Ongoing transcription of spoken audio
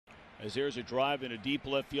As there's a drive in a deep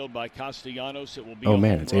left field by Castellanos, it will be Oh a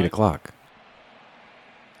man, home it's run. 8 o'clock.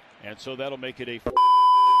 And so that'll make it a...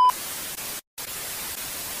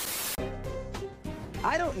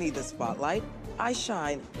 I don't need the spotlight. I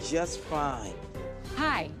shine just fine.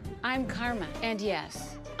 Hi, I'm Karma, and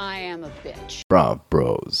yes, I am a bitch. Brav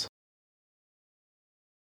Bros.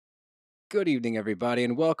 Good evening, everybody,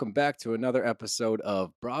 and welcome back to another episode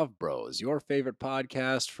of Brav Bros, your favorite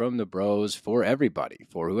podcast from the bros for everybody,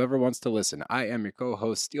 for whoever wants to listen. I am your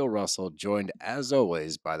co-host, Steele Russell, joined as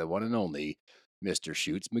always by the one and only Mr.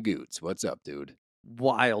 Shoots Magoots. What's up, dude?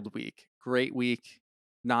 Wild week. Great week.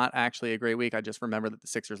 Not actually a great week. I just remember that the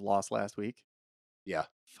Sixers lost last week. Yeah.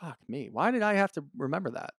 Fuck me. Why did I have to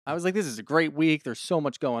remember that? I was like, this is a great week. There's so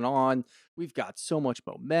much going on. We've got so much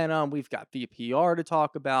momentum. We've got VPR to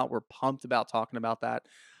talk about. We're pumped about talking about that.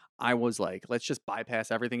 I was like, let's just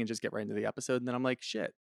bypass everything and just get right into the episode. And then I'm like,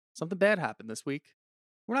 shit, something bad happened this week.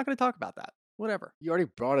 We're not going to talk about that. Whatever. You already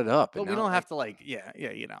brought it up. But we don't have to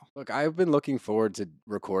you know. Look, I've been looking forward to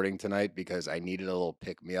recording tonight because I needed a little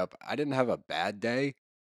pick-me-up. I didn't have a bad day,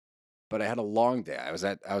 but I had a long day. I was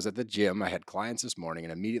at the gym. I had clients this morning,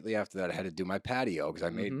 and immediately after that, I had to do my patio because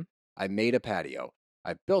I made a patio.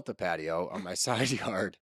 I built a patio on my side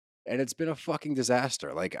yard, and it's been a fucking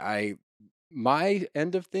disaster. My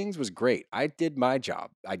end of things was great. I did my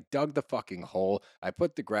job. I dug the fucking hole. I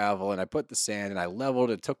put the gravel and I put the sand and I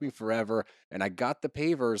leveled. It took me forever, and I got the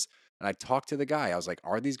pavers. And I talked to the guy. I was like,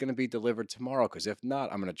 are these going to be delivered tomorrow? Because if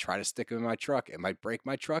not, I'm going to try to stick them in my truck. It might break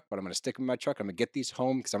my truck, but I'm going to stick them in my truck. I'm going to get these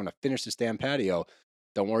home because I'm going to finish this damn patio.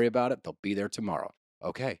 Don't worry about it. They'll be there tomorrow.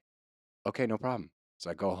 Okay, no problem. So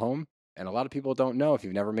I go home, and a lot of people don't know, if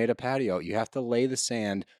you've never made a patio, you have to lay the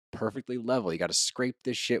sand perfectly level. You got to scrape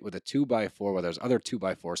this shit with a 2x4 where there's other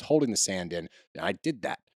 2x4s holding the sand in. And I did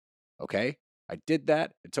that. Okay? I did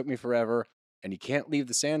that. It took me forever. And you can't leave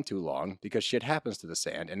the sand too long because shit happens to the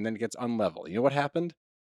sand and then it gets unlevel. You know what happened?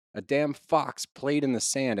 A damn fox played in the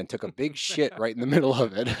sand and took a big shit right in the middle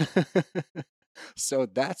of it. So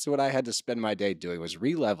that's what I had to spend my day doing, was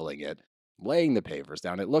re-leveling it, laying the pavers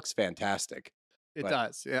down. It looks fantastic. It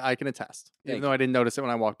does. Yeah, I can attest. Even Thank though I didn't notice it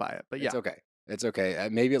when I walked by it. But yeah. It's okay. It's okay.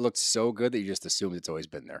 Maybe it looked so good that you just assumed it's always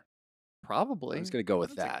been there. Probably. I'm just going to go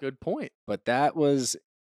with That's that. a good point. But that was,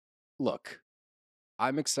 look,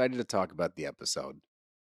 I'm excited to talk about the episode.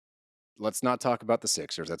 Let's not talk about the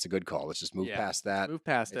Sixers. That's a good call. Let's just move past that. Move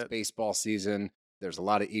past It's it. baseball season. There's a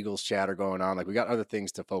lot of Eagles chatter going on. Like, we got other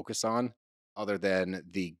things to focus on other than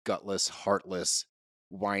the gutless, heartless,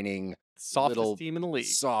 whining, Softest little team in the league.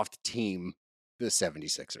 soft team, the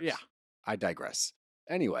 76ers. Yeah. I digress.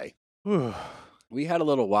 Anyway, we had a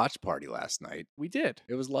little watch party last night. We did.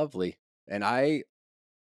 It was lovely. And I,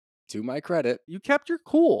 to my credit, You kept your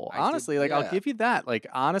cool. I did, Honestly, I'll yeah. give you that. Like,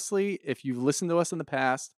 honestly, if you've listened to us in the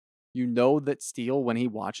past, you know that Steele, when he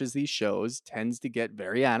watches these shows, tends to get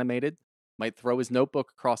very animated, might throw his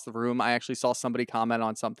notebook across the room. I actually saw somebody comment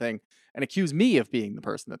on something and accuse me of being the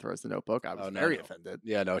person that throws the notebook. I was very offended.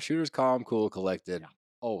 Yeah, no, Shooter's calm, cool, collected,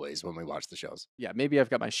 always when we watch the shows. Yeah, maybe I've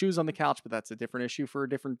got my shoes on the couch, but that's a different issue for a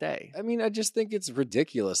different day. I mean, I just think it's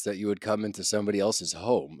ridiculous that you would come into somebody else's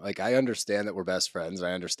home. Like, I understand that we're best friends.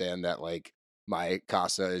 I understand that, like, my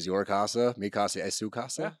casa is your casa, mi casa es su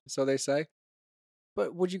casa, Yeah. so they say.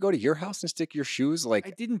 But would you go to your house and stick your shoes? Like,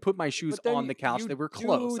 I didn't put my shoes then on the couch. you They were do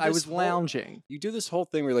close. I this was whole- lounging. you do this whole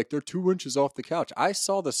thing where you're like, they're 2 inches off the couch. I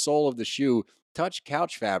saw the sole of the shoe touch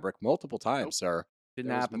couch fabric multiple times, sir. Didn't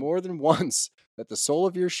There was happen. more than once that the sole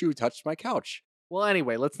of your shoe touched my couch. Well,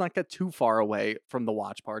 anyway, let's not get too far away from the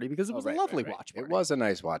watch party because it was a lovely watch party. It was a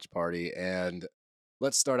nice watch party, and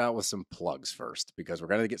let's start out with some plugs first because we're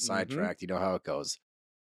going to get sidetracked. You know how it goes.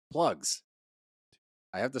 Plugs.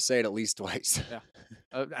 I have to say it at least twice.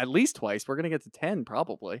 Yeah. At least twice. We're going to get to 10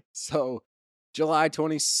 probably. So, July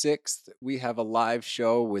 26th, we have a live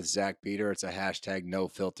show with Zach Peter. It's a hashtag no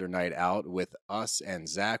filter night out with us and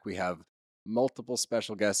Zach. We have multiple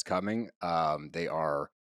special guests coming. They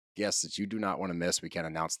are guests that you do not want to miss. We can't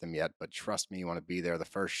announce them yet, but trust me, you want to be there. The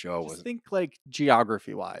first show Just was... think like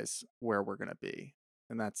geography wise where we're going to be.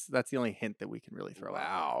 And that's the only hint that we can really throw out.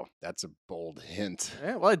 Wow, that's a bold hint.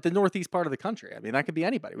 Yeah, well, the northeast part of the country. I mean, that could be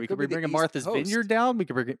anybody. We could be be the bringing East Martha's Coast. Vineyard down. We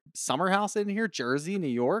could bring Summer House in here, Jersey, New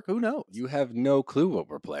York. Who knows? You have no clue what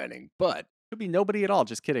we're planning, but Could be nobody at all.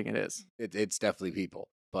 Just kidding. It is. it's definitely people.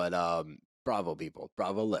 But bravo people,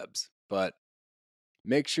 bravo lebs. But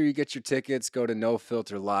make sure you get your tickets. Go to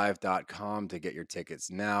nofilterlive.com to get your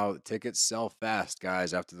tickets now. Tickets sell fast,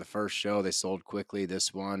 guys. After the first show, they sold quickly.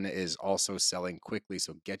 This one is also selling quickly,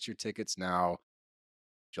 so get your tickets now.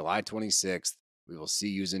 July 26th, We will see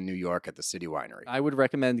you in New York at the City Winery. I would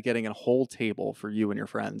recommend getting a whole table for you and your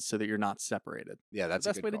friends so that you're not separated. Yeah, that's the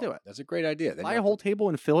a best good way to call. do it. That's a great idea. Then Buy you a have whole to- table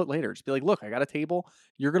and fill it later. Just be like, look, I got a table.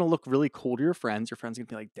 You're going to look really cool to your friends. Your friends are going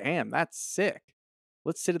to be like, damn, that's sick.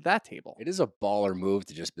 Let's sit at that table. It is a baller move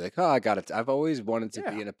to just be like, oh, I got it. I've always wanted to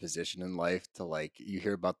Yeah. be in a position in life to like, you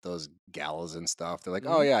hear about those galas and stuff. They're like,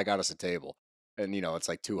 oh, Mhm. yeah, I got us a table. And, it's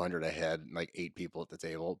like 200 ahead, and like 8 people at the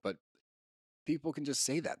table. But people can just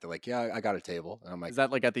say that. They're like, yeah, I got a table. And I'm like, Is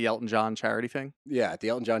that like at the Elton John charity thing? yeah, at the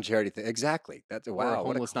Elton John charity thing. Exactly. That's Or wow. What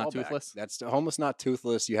a Homeless Not callback. Toothless? That's the homeless, not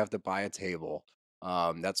toothless. You have to buy a table.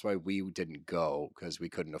 That's why we didn't go because we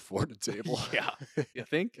couldn't afford a table. Yeah. You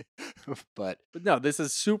think? But But no, this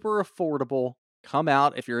is super affordable. Come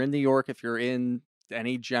out if you're in New York, if you're in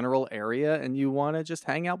any general area and you want to just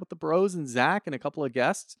hang out with the bros and Zach and a couple of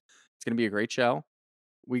guests. It's going to be a great show.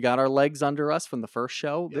 We got our legs under us from the first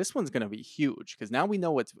show. Yep. This one's going to be huge because now we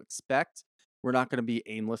know what to expect. We're not going to be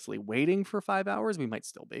aimlessly waiting for 5 hours. We might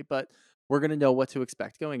still be, but we're going to know what to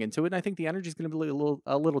expect going into it. And I think the energy is going to be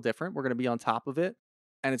a little different. We're going to be on top of it,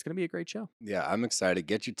 and it's going to be a great show. yeah, I'm excited.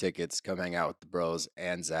 Get your tickets. Come hang out with the bros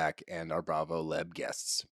and Zach and our Bravo Leb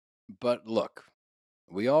guests. But look,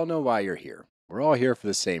 we all know why you're here. We're all here for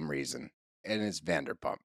the same reason, and it's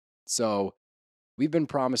Vanderpump. So we've been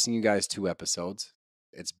promising you guys 2 episodes.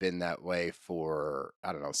 It's been that way for,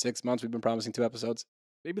 I don't know, 6 months. We've been promising 2 episodes.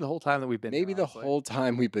 Maybe the whole time that we've been Maybe here, the honestly. whole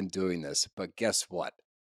time we've been doing this. But guess what?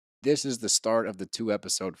 This is the start of the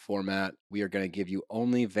 2-episode format. We are going to give you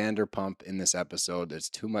only Vanderpump in this episode. There's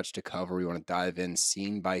too much to cover. We want to dive in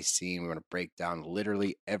scene by scene. We want to break down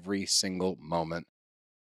literally every single moment.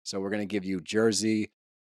 So we're going to give you Jersey,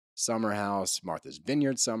 Summer House, Martha's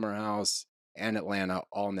Vineyard Summer House, and Atlanta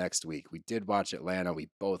all next week. We did watch Atlanta. We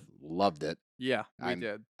both loved it. Yeah, we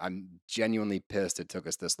did. I'm genuinely pissed it took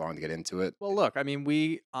us this long to get into it. Well, look, I mean,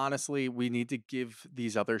 we need to give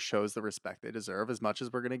these other shows the respect they deserve as much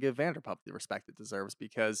as we're going to give Vanderpump the respect it deserves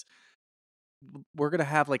because we're going to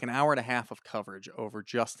have like an hour and a half of coverage over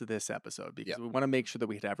just this episode because we want to make sure that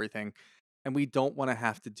we hit everything. And we don't want to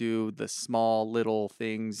have to do the small little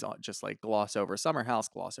things, just like gloss over Summer House,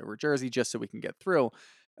 gloss over Jersey, just so we can get through.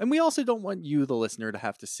 And we also don't want you, the listener, to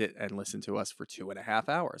have to sit and listen to us for 2.5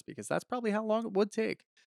 hours because that's probably how long it would take.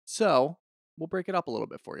 So we'll break it up a little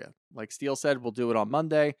bit for you. Like Steele said, we'll do it on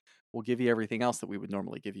Monday. We'll give you everything else that we would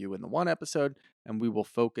normally give you in the one episode, and we will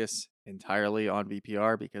focus entirely on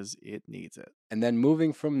VPR because it needs it. And then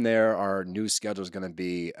moving from there, our new schedule is going to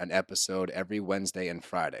be an episode every Wednesday and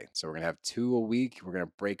Friday. So we're going to have 2 a week. We're going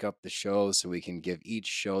to break up the shows so we can give each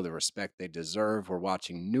show the respect they deserve. We're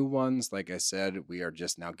watching new ones. Like I said, we are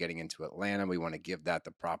just now getting into Atlanta. We want to give that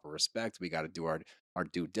the proper respect. We got to do our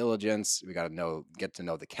due diligence. We got to get to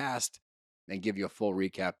know the cast and give you a full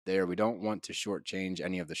recap there. We don't want to shortchange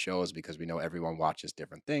any of the shows because we know everyone watches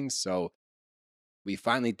different things. So we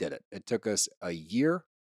finally did it. It took us a year,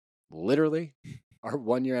 literally. Our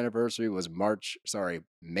 1-year anniversary was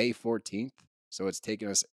May 14th. So it's taken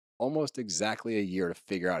us almost exactly a year to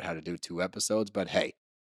figure out how to do 2 episodes. But hey,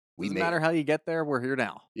 Doesn't matter how you get there, we're here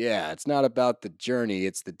now. Yeah, it's not about the journey,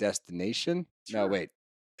 it's the destination. Sure. No, wait.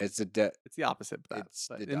 It's the opposite of that. It's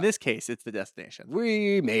But the in this case, it's the destination.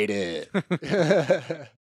 We made it.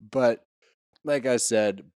 But like I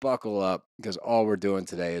said, buckle up because all we're doing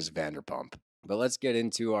today is Vanderpump. But let's get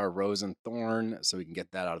into our Rose and Thorn so we can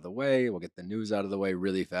get that out of the way. We'll get the news out of the way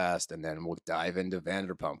really fast, and then we'll dive into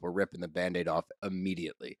Vanderpump. We're ripping the Band-Aid off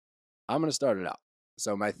immediately. I'm going to start it out.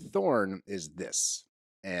 So my thorn is this,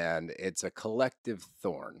 and it's a collective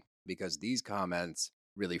thorn because these comments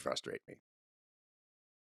really frustrate me.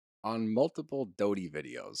 On multiple Dodie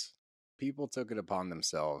videos, people took it upon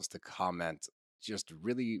themselves to comment just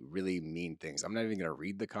really, really mean things. I'm not even going to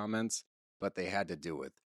read the comments, but they had to do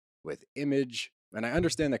with image. And I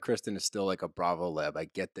understand that Kristen is still like a Bravo Leb. I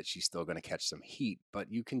get that she's still going to catch some heat,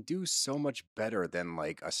 but you can do so much better than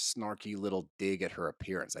like a snarky little dig at her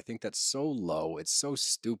appearance. I think that's so low. It's so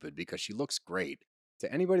stupid because she looks great.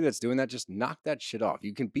 To anybody that's doing that, just knock that shit off.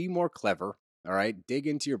 You can be more clever. All right, dig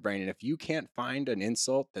into your brain. And if you can't find an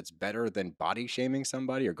insult that's better than body shaming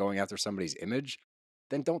somebody or going after somebody's image,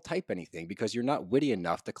 then don't type anything because you're not witty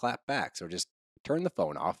enough to clap back. So just turn the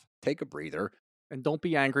phone off, take a breather. And don't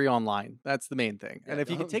be angry online. That's the main thing. Yeah, and if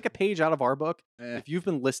you can don't- take a page out of our book, Eh, if you've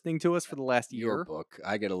been listening to us for the last your year, book.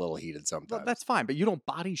 I get a little heated sometimes. well, that's fine. But you don't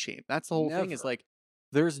body shame. That's the whole thing. Is Never. like,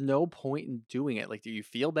 there's no point in doing it. Like, do you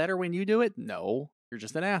feel better when you do it? No, you're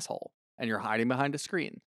just an asshole, and you're hiding behind a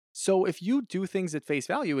screen. So if you do things at face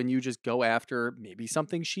value and you just go after maybe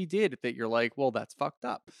something she did that you're like, well, that's fucked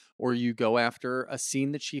up, or you go after a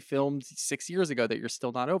scene that she filmed 6 years ago that you're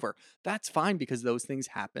still not over, that's fine because those things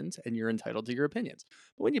happened and you're entitled to your opinions.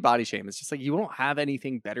 But when you body shame, it's just like you don't have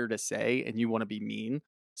anything better to say and you want to be mean.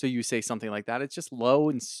 So you say something like that. It's just low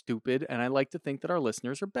and stupid. And I like to think that our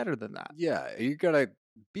listeners are better than that. Yeah, you gotta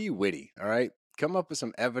be witty, all right? Come up with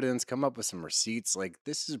some evidence, come up with some receipts. Like,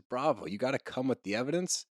 this is Bravo. You gotta come with the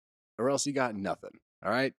evidence, or else you got nothing, all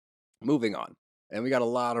right? Moving on. And we got a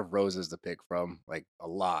lot of roses to pick from, like a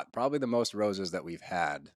lot. Probably the most roses that we've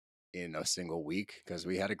had in a single week because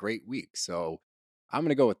we had a great week. So I'm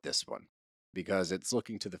gonna go with this one because it's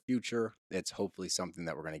looking to the future. It's hopefully something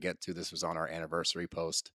that we're gonna get to. This was on our anniversary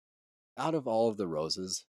post. Out of all of the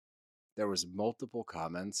roses, there was multiple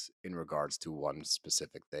comments in regards to one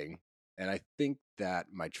specific thing, and I think that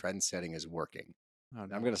my trend setting is working. Oh,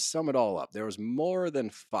 And I'm going to sum it all up. There was more than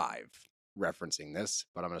 5 referencing this,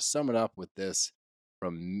 but I'm going to sum it up with this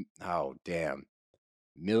from oh damn,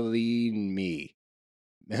 Million Me,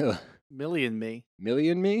 Million me.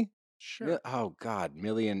 Million Me. Sure. Oh God,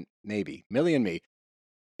 Million maybe Million Me.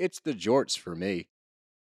 It's the jorts for me.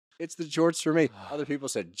 It's the jorts for me. Other people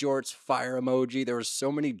said jorts, fire emoji. There were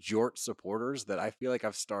so many jort supporters that I feel like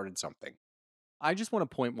I've started something. I just want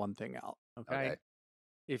to point one thing out. Okay. Okay.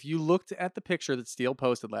 If you looked at the picture that Steele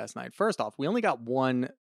posted last night, first off, we only got one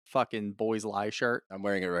fucking Boys Lie shirt. I'm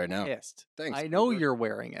wearing it right now. Pissed. Thanks. I know Cooper. you're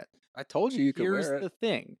wearing it. I told you could Here's wear it. the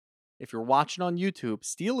thing. If you're watching on YouTube,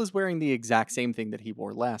 Steele is wearing the exact same thing that he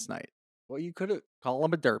wore last night. Well, you could have. Call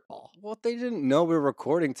him a dirtball. Well, they didn't know we were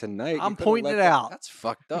recording tonight. You I'm coulda pointing let it that- out. That's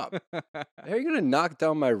fucked up. How are you gonna knock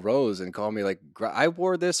down my rose and call me like? I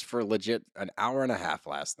wore this for legit an hour and a half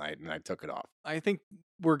last night, and I took it off. I think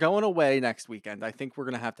we're going away next weekend. I think we're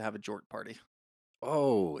going to have a jort party.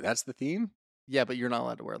 Oh, that's the theme. Yeah, but you're not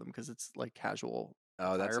allowed to wear them because it's like casual.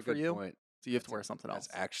 Oh, that's a attire for good you. point. So you have to That's wear something else.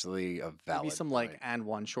 That's actually a valid. Maybe some point. like and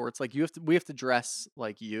one shorts. Like we have to dress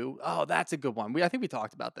like you. Oh, that's a good one. I think we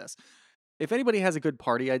talked about this. If anybody has a good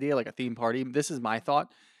party idea, like a theme party, this is my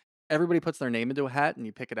thought. Everybody puts their name into a hat and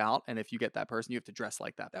you pick it out. And if you get that person, you have to dress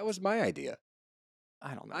like that. That was my idea.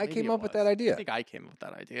 I don't know. I maybe came it up with was. that idea. I think I came up with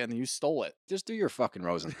that idea and you stole it. Just do your fucking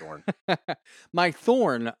rose and thorn. My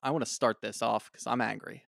thorn, I want to start this off because I'm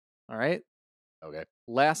angry. All right. Okay.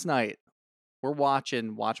 Last night, we're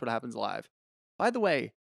watching Watch What Happens Live. By the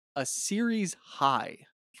way, a series high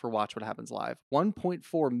for Watch What Happens Live.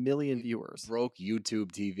 1.4 million viewers. Broke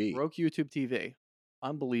YouTube TV. Broke YouTube TV.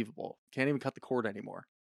 Unbelievable. Can't even cut the cord anymore.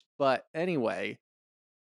 But anyway,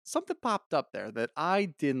 something popped up there that I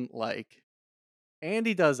didn't like.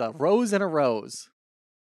 Andy does a rose and a rose.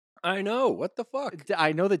 I know. What the fuck?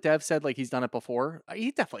 I know that Dev said like he's done it before.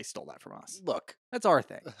 He definitely stole that from us. Look, That's our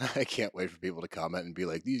thing. I can't wait for people to comment and be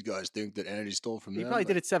like, "These guys think that Andy stole from He them." probably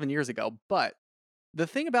did it 7 years ago. But the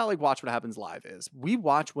thing about like Watch What Happens Live is we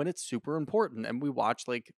watch when it's super important and we watch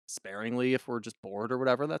like sparingly if we're just bored or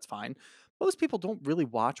whatever. That's fine. Most people don't really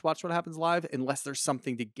watch What Happens Live unless there's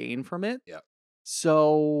something to gain from it. Yeah.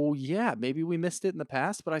 So yeah, maybe we missed it in the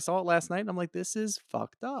past, but I saw it last night and I'm like, this is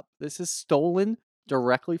fucked up. This is stolen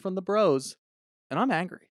directly from the bros, and I'm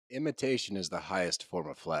angry. Imitation is the highest form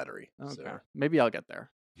of flattery. Okay, sir. maybe I'll get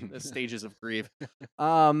there. The stages of grief.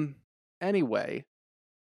 Anyway,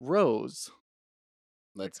 Rose.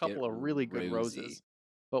 Let's A couple get of really good rosy. roses,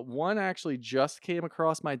 but one actually just came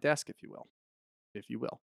across my desk, if you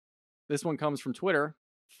will. This one comes from Twitter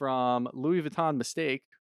from Louis Vuitton Mistake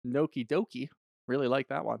Noki Doki. Really like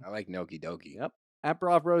that one. I like Noki Doki. Yep. At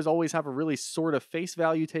Brav Bros always have a really sort of face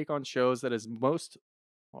value take on shows that is most.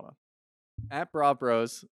 Hold on. At Brav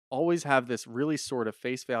Bros always have this really sort of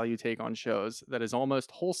face value take on shows that is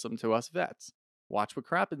almost wholesome to us vets. Watch What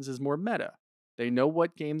Crappens is more meta. They know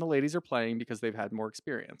what game the ladies are playing because they've had more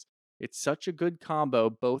experience. It's such a good combo.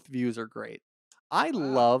 Both views are great. I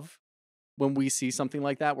love when we see something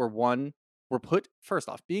like that where we're put, first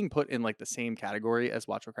off, being put in like the same category as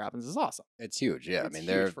Watch What Crappens is awesome. It's huge. Yeah, It's I mean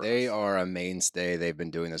huge for they us. are a mainstay. They've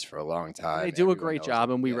been doing this for a long time. They do a Everyone great knows job,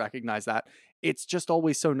 them. and we Yeah. recognize that. It's just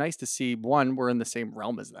always so nice to see, one, we're in the same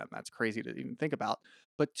realm as them. That's crazy to even think about.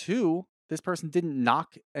 But two, this person didn't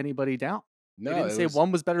knock anybody down. No, They didn't it say was-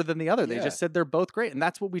 one was better than the other. They Yeah. just said they're both great. And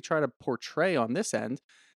that's what we try to portray on this end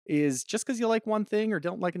is just because you like one thing or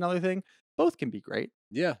don't like another thing, both can be great.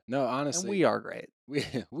 Yeah, no, honestly, And we are great.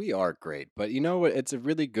 we are great. But you know what? It's a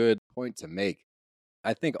really good point to make.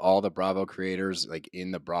 I think all the Bravo creators, like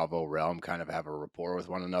in the Bravo realm, kind of have a rapport with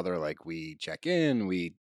one another. Like we check in,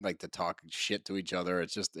 we like to talk shit to each other.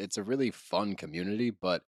 It's a really fun community.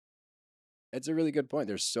 But It's a really good point.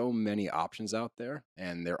 There's so many options out there,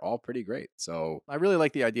 and they're all pretty great. So I really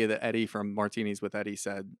like the idea that Eddie from Martinis with Eddie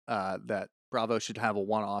said that Bravo should have a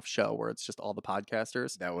one-off show where it's just all the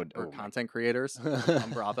podcasters that would, or oh my, content creators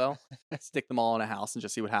from Bravo, stick them all in a house and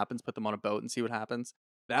just see what happens, put them on a boat and see what happens.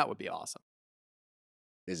 That would be awesome.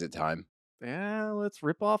 is it time? Yeah, let's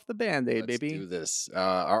rip off the Band-Aid, Let's baby. do this.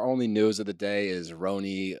 Our only news of the day is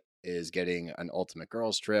Roni is getting an Ultimate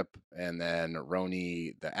Girls trip, and then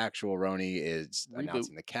Roni, the actual Roni, is Reboot.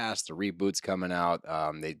 announcing the cast. The reboot's coming out.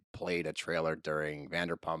 They played a trailer during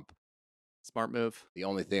Vanderpump. Smart move. The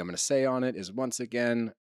only thing I'm going to say on it is once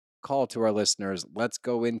again, call to our listeners. Let's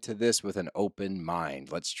go into this with an open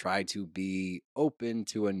mind. Let's try to be open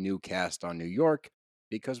to a new cast on New York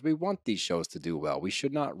because we want these shows to do well. We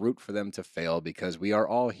should not root for them to fail because we are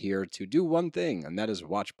all here to do one thing, and that is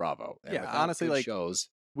watch Bravo. And Yeah, without honestly, good like, shows,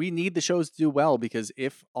 we need the shows to do well because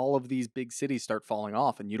if all of these big cities start falling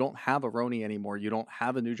off and you don't have a Roni anymore, you don't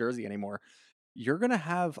have a New Jersey anymore, you're going to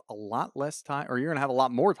have a lot less time or you're going to have a lot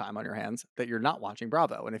more time on your hands that you're not watching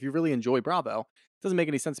Bravo. And if you really enjoy Bravo, it doesn't make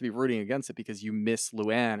any sense to be rooting against it because you miss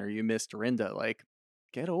Luann or you miss Dorinda. Like,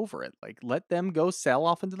 get over it. Like, let them go sail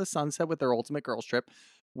off into the sunset with their ultimate girls trip,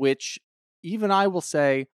 which even I will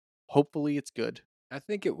say, hopefully it's good. I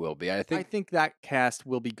think it will be. I think that cast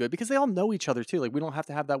will be good because they all know each other too. Like, we don't have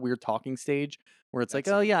to have that weird talking stage where it's like,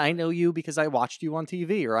 That's a oh good yeah, I point. know you because I watched you on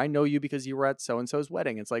TV, or I know you because you were at so and so's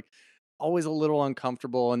wedding. It's like always a little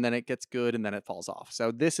uncomfortable, and then it gets good, and then it falls off.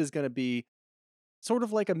 So this is going to be sort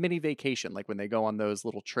of like a mini vacation, like when they go on those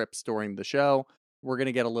little trips during the show. We're going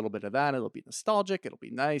to get a little bit of that. It'll be nostalgic. It'll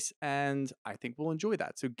be nice, and I think we'll enjoy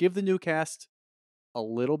that. So give the new cast a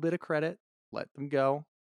little bit of credit. Let them go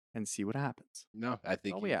and see what happens. No, I That's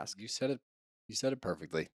think all we ask. you said it. You said it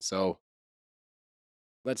perfectly. So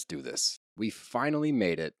let's do this. We finally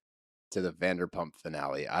made it to the Vanderpump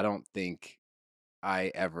finale. I don't think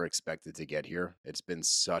I ever expected to get here. It's been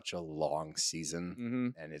such a long season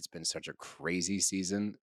Mm-hmm. and it's been such a crazy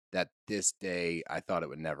season that this day I thought it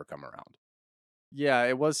would never come around. Yeah,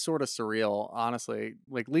 it was sort of surreal, honestly.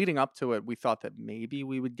 Like leading up to it, we thought that maybe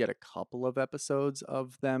we would get a couple of episodes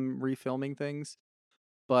of them refilming things.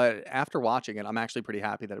 But after watching it, I'm actually pretty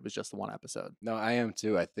happy that it was just the one episode. No, I am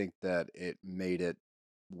too. I think that it made it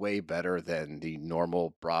way better than the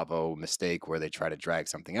normal Bravo mistake where they try to drag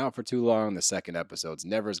something out for too long. The second episode's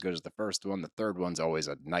never as good as the first one. The third one's always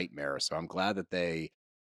a nightmare. So I'm glad that they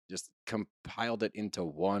just compiled it into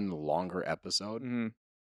one longer episode. Mm-hmm.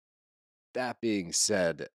 That being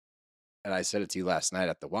said, and I said it to you last night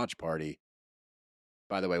at the watch party.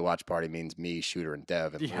 By the way, watch party means me, Shooter, and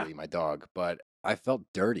Dev, and Yeah. Louie, my dog. But I felt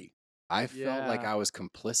dirty. I felt like Yeah. I was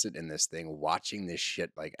complicit in this thing, watching this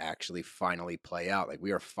shit like actually finally play out. Like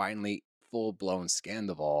we are finally full blown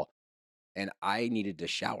Scandoval, and I needed to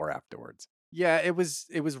shower afterwards. Yeah, it was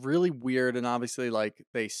really weird, and obviously, like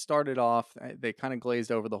they started off, they kind of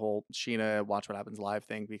glazed over the whole Sheena Watch What Happens Live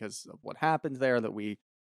thing because of what happened there. That we,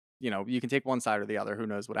 you can take one side or the other. Who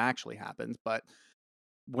knows what actually happened? But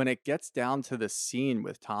when it gets down to the scene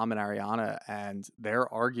with Tom and Ariana and they're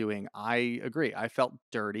arguing, I agree. I felt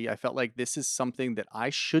dirty. I felt like this is something that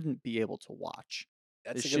I shouldn't be able to watch.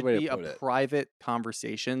 That's This a good should way to be a put it. private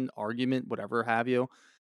conversation, argument, whatever have you.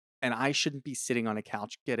 And I shouldn't be sitting on a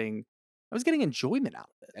couch I was getting enjoyment out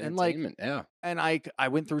of it. And like, Entertainment, yeah. and I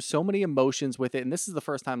went through so many emotions with it. And this is the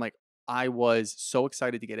first time like I was so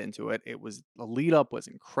excited to get into it. It was the lead up was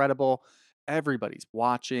incredible. Everybody's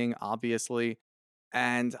watching, obviously.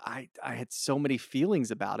 And I had so many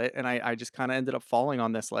feelings about it. And I just kind of ended up falling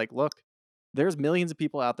on this like, look, there's millions of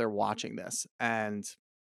people out there watching this. And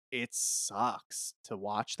it sucks to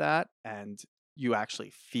watch that. And you actually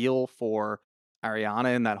feel for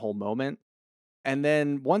Ariana in that whole moment. And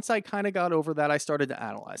then once I kind of got over that, I started to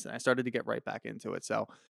analyze it. I started to get right back into it. So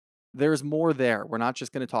there's more there. We're not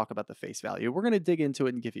just going to talk about the face value. We're going to dig into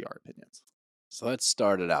it and give you our opinions. So let's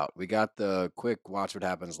start it out. We got the quick Watch What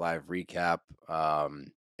Happens Live recap.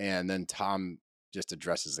 And then Tom just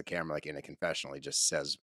addresses the camera like in a confessional. He just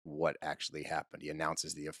says what actually happened. He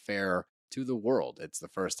announces the affair to the world. It's the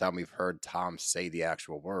first time we've heard Tom say the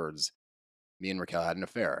actual words. Me and Raquel had an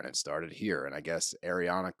affair, and it started here. And I guess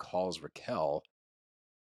Ariana calls Raquel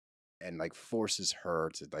and like forces her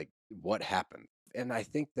to like, what happened? And I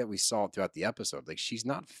think that we saw it throughout the episode. Like she's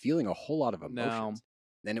not feeling a whole lot of No. emotions.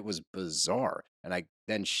 Then it was bizarre. And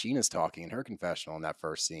then Sheena's talking in her confessional in that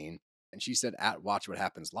first scene, and she said at Watch What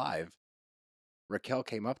Happens Live, Raquel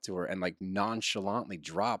came up to her and like nonchalantly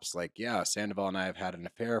drops, like, yeah, Sandoval and I have had an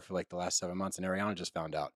affair for like the last 7 months, and Ariana just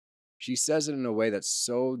found out. She says it in a way that's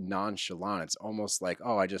so nonchalant. It's almost like,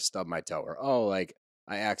 oh, I just stubbed my toe, or oh, like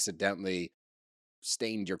I accidentally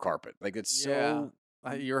stained your carpet. Like it's Yeah.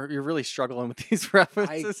 so You're really struggling with these I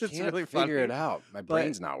references. It's can't really figure funny. it out. My But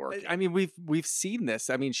brain's not I working. mean, we've seen this.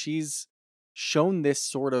 I mean, she's shown this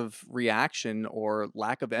sort of reaction or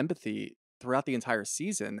lack of empathy throughout the entire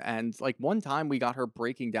season. And like one time we got her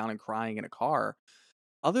breaking down and crying in a car.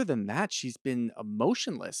 Other than that, she's been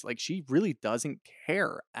emotionless. Like she really doesn't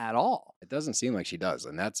care at all. It doesn't seem like she does,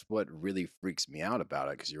 and that's what really freaks me out about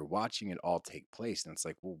it because you're watching it all take place, and it's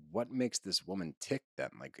like, well, what makes this woman tick then?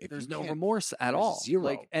 Like, if you There's no can't, remorse at there's all. Like,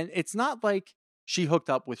 zero. and it's not like she hooked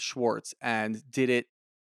up with Schwartz and did it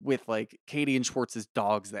with like Katie and Schwartz's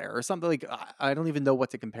dogs there or something. Like, I don't even know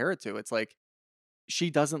what to compare it to. It's like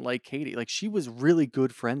she doesn't like Katie. Like, she was really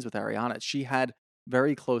good friends with Ariana. She had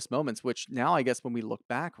very close moments, which now I guess when we look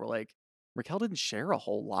back, we're like, Raquel didn't share a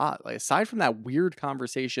whole lot. Like, aside from that weird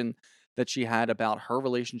conversation that she had about her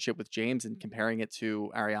relationship with James and comparing it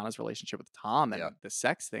to Ariana's relationship with Tom Yeah, and the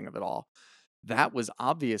sex thing of it all, that was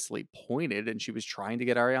obviously pointed, and she was trying to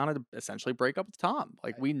get Ariana to essentially break up with Tom.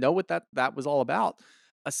 Like, we know what that was all about.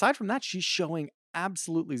 Aside from that, she's showing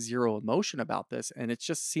absolutely zero emotion about this, and it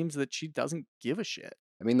just seems that she doesn't give a shit.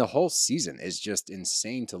 I mean, the whole season is just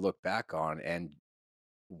insane to look back on and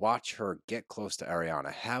watch her get close to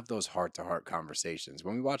Ariana, have those heart to heart conversations.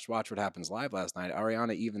 When we watched Watch What Happens Live last night,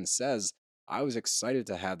 Ariana even says, I was excited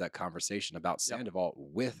to have that conversation about Yep. Sandoval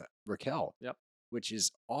with Raquel, Yep. which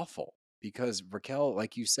is awful because Raquel,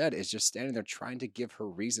 like you said, is just standing there trying to give her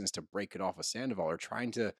reasons to break it off with Sandoval or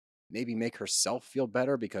trying to maybe make herself feel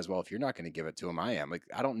better because, well, if you're not going to give it to him, I am. Like,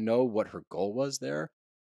 I don't know what her goal was there.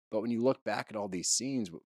 But when you look back at all these scenes,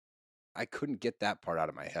 I couldn't get that part out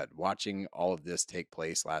of my head. Watching all of this take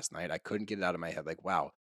place last night, I couldn't get it out of my head. Like,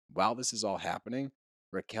 wow, while this is all happening,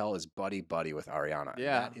 Raquel is buddy buddy with Ariana. And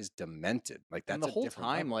Yeah. that is demented. Like, And that's the a whole different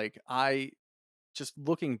time, level. like, I just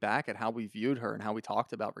looking back at how we viewed her and how we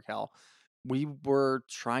talked about Raquel, we were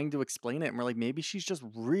trying to explain it, and we're like, maybe she's just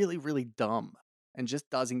really, really dumb and just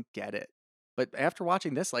doesn't get it. But after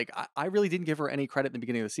watching this, like, I really didn't give her any credit in the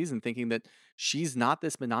beginning of the season, thinking that she's not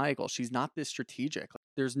this maniacal, she's not this strategic. Like,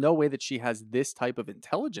 there's no way that she has this type of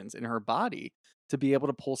intelligence in her body to be able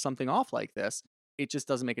to pull something off like this. It just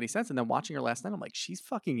doesn't make any sense. And then watching her last night, I'm like, she's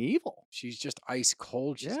fucking evil. She's just ice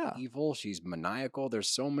cold. She's Yeah. evil. She's maniacal. There's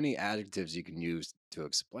so many adjectives you can use to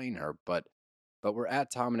explain her. But we're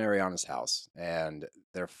at Tom and Ariana's house, and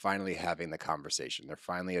they're finally having the conversation. They're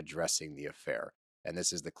finally addressing the affair. And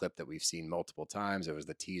this is the clip that we've seen multiple times. It was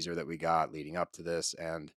the teaser that we got leading up to this.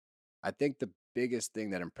 And I think the biggest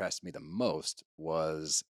thing that impressed me the most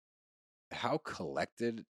was how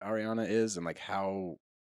collected Ariana is and like how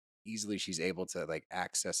easily she's able to like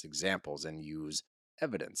access examples and use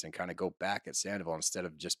evidence and kind of go back at Sandoval instead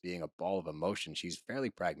of just being a ball of emotion. She's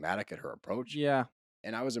fairly pragmatic at her approach. Yeah.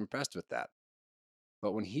 And I was impressed with that.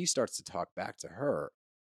 But when he starts to talk back to her,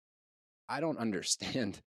 I don't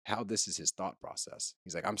understand how this is his thought process.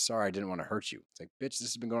 He's like, I'm sorry, I didn't want to hurt you. It's like, bitch, this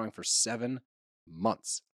has been going on for 7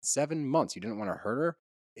 months. 7 months. You didn't want to hurt her.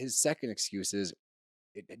 His second excuse is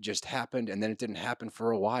it just happened and then it didn't happen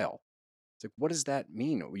for a while. It's like, what does that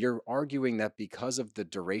mean? You're arguing that because of the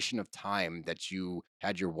duration of time that you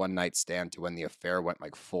had your one night stand to when the affair went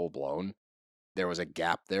like full blown, there was a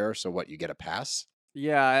gap there. So what, you get a pass?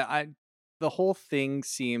 Yeah, I the whole thing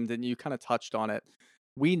seemed, and you kind of touched on it.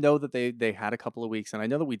 We know that they had a couple of weeks, and I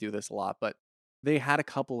know that we do this a lot, but they had a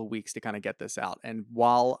couple of weeks to kind of get this out. And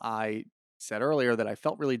while I said earlier that I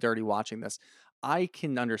felt really dirty watching this, I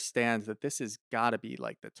can understand that this has got to be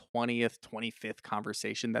like the 20th, 25th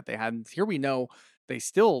conversation that they had. And here we know they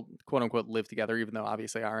still quote unquote live together, even though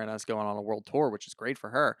obviously Ariana is going on a world tour, which is great for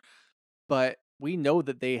her. But we know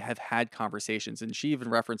that they have had conversations, and she even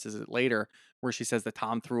references it later where she says that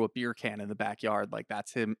Tom threw a beer can in the backyard. Like,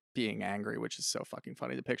 that's him being angry, which is so fucking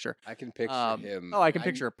funny to picture. I can picture him. Oh, I can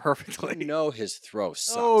picture it You perfectly. know his throw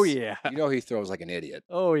sucks. Oh, yeah. You know he throws like an idiot.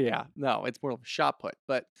 Oh, yeah. No, it's more of a shot put.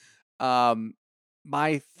 But um,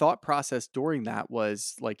 my thought process during that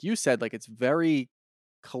was, like you said, like, it's very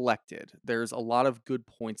collected. There's a lot of good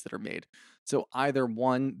points that are made. So either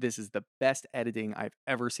one, this is the best editing I've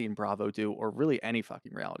ever seen Bravo do, or really any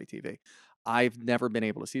fucking reality TV. I've never been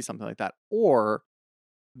able to see something like that. Or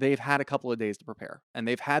they've had a couple of days to prepare and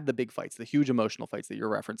they've had the big fights, the huge emotional fights that you're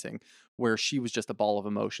referencing, where she was just a ball of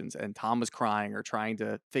emotions and Tom was crying or trying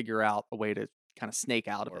to figure out a way to kind of snake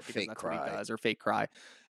out of Or it because fake that's what he cry. does, or fake cry.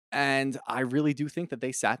 And I really do think that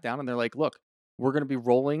they sat down and they're like, look, we're going to be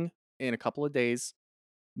rolling in a couple of days.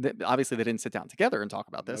 Obviously, they didn't sit down together and talk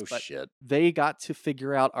about this, No but shit. they got to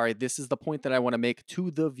figure out, all right, this is the point that I want to make to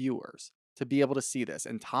the viewers to be able to see this.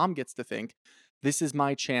 And Tom gets to think, this is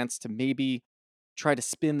my chance to maybe try to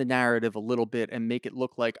spin the narrative a little bit and make it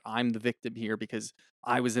look like I'm the victim here because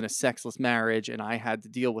I was in a sexless marriage and I had to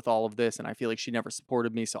deal with all of this and I feel like she never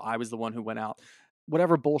supported me, so I was the one who went out.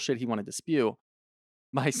 Whatever bullshit he wanted to spew.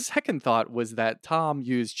 My second thought was that Tom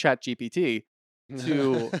used ChatGPT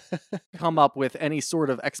to come up with any sort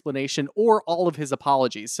of explanation or all of his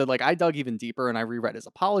apologies. So like I dug even deeper and I reread his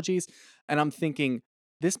apologies and I'm thinking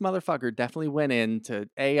this motherfucker definitely went into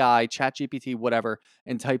AI, ChatGPT, whatever,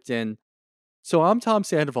 and typed in, so I'm Tom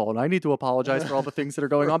Sandoval and I need to apologize for all the things that are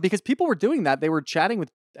going on because people were doing that. They were chatting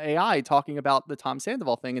with AI talking about the Tom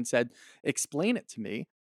Sandoval thing and said, explain it to me.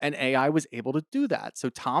 And AI was able to do that. So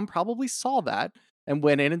Tom probably saw that and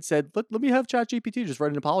went in and said, let me have ChatGPT just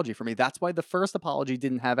write an apology for me. That's why the first apology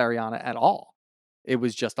didn't have Ariana at all. It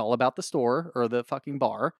was just all about the store or the fucking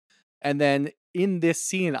bar. And then in this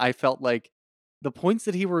scene, I felt like the points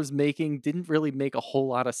that he was making didn't really make a whole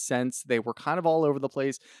lot of sense. They were kind of all over the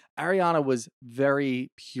place. Ariana was very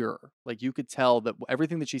pure. Like you could tell that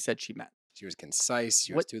everything that she said, she meant. She was concise.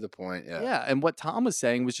 She was to the point. Yeah. Yeah. And what Tom was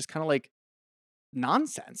saying was just kind of like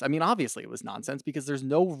nonsense. I mean, obviously it was nonsense because there's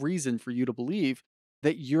no reason for you to believe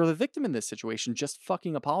that you're the victim in this situation. Just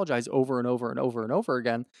fucking apologize over and over and over and over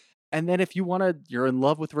again. And then if you want to, you're in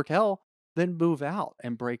love with Raquel, then move out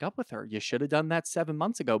and break up with her. You should have done that 7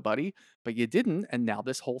 months ago, buddy, but you didn't. And now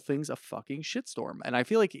this whole thing's a fucking shitstorm. And I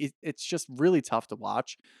feel like it's just really tough to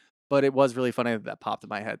watch, but it was really funny that popped in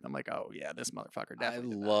my head. And I'm like, oh yeah, this motherfucker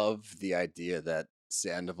definitely. I love the idea that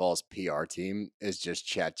Sandoval's PR team is just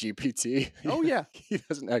ChatGPT. Oh yeah. He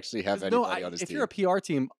doesn't actually have anybody on his if team. you're a PR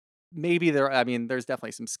team, maybe there's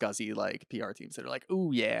definitely some scuzzy like PR teams that are like,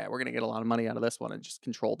 oh yeah, we're gonna get a lot of money out of this one and just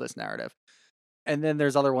control this narrative. And then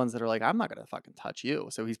there's other ones that are like, I'm not gonna fucking touch you.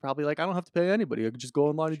 So he's probably like, I don't have to pay anybody. I could just go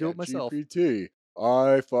online and do it myself. ChatGPT.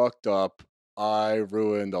 I fucked up. I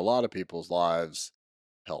ruined a lot of people's lives.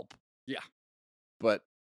 Help. Yeah. But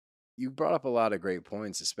you brought up a lot of great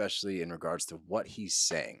points, especially in regards to what he's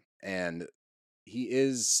saying. And he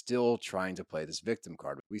is still trying to play this victim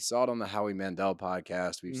card. We saw it on the Howie Mandel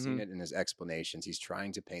podcast. We've seen it in his explanations. He's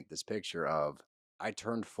trying to paint this picture of, I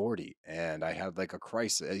turned 40 and I had like a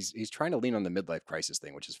crisis. He's trying to lean on the midlife crisis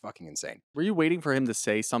thing, which is fucking insane. Were you waiting for him to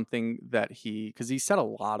say something that because he said a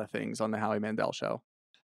lot of things on the Howie Mandel show.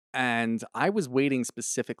 And I was waiting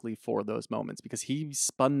specifically for those moments because he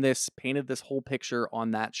painted this whole picture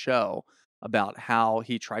on that show about how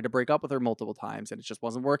he tried to break up with her multiple times and it just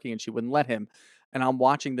wasn't working and she wouldn't let him. And I'm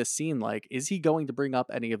watching this scene like, is he going to bring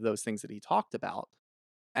up any of those things that he talked about?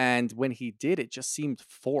 And when he did, it just seemed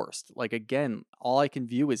forced. Like, again, all I can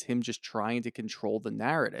view is him just trying to control the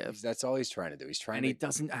narrative. That's all he's trying to do. He's trying And to. he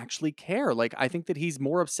doesn't actually care. Like, I think that he's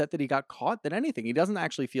more upset that he got caught than anything. He doesn't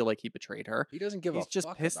actually feel like he betrayed her. He doesn't give a fuck. He's just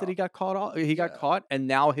pissed that he about- got caught. He got caught, and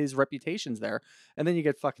now his reputation's there. And then you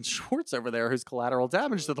get fucking Schwartz over there, who's collateral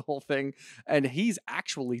damage to the whole thing, and he's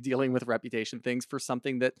actually dealing with reputation things for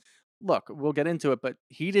something that, look, we'll get into it, but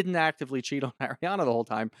he didn't actively cheat on Ariana the whole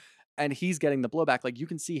time, and he's getting the blowback. Like you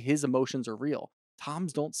can see his emotions are real.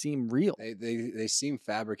 Tom's don't seem real. They seem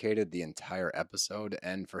fabricated the entire episode,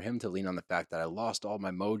 and for him to lean on the fact that I lost all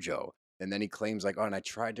my mojo, and then he claims like, oh, and I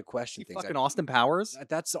tried to question things. Fucking Austin Powers.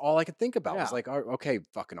 That's all I could think about. Yeah. Was like, oh, okay,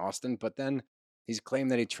 fucking Austin. But then he's claimed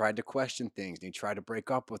that he tried to question things and he tried to break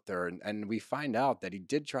up with her, and we find out that he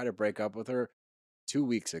did try to break up with her 2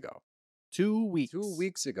 weeks ago. 2 weeks. 2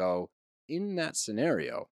 weeks ago, in that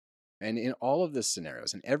scenario, and in all of the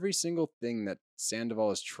scenarios, and every single thing that Sandoval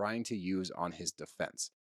is trying to use on his defense.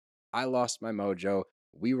 I lost my mojo.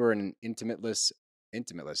 We were in an intimateless,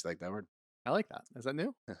 like that word? I like that. Is that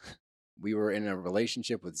new? We were in a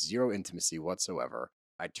relationship with zero intimacy whatsoever.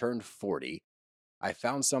 I turned 40. I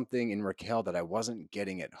found something in Raquel that I wasn't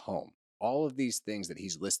getting at home. All of these things that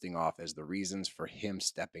he's listing off as the reasons for him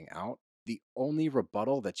stepping out, the only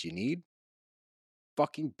rebuttal that you need,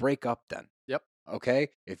 fucking break up then. Yep. Okay?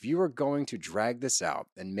 If you are going to drag this out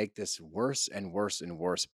and make this worse and worse and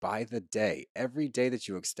worse by the day, every day that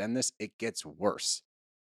you extend this, it gets worse.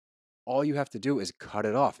 All you have to do is cut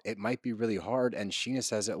it off. It might be really hard, and Sheena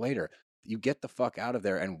says it later. You get the fuck out of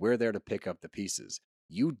there, and we're there to pick up the pieces.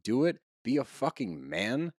 You do it, be a fucking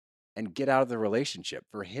man, and get out of the relationship.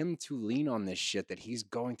 For him to lean on this shit that he's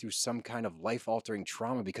going through some kind of life-altering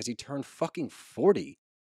trauma because he turned fucking 40.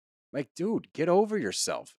 Like, dude, get over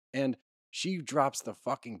yourself. And she drops the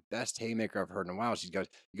fucking best haymaker I've heard in a while. She's got,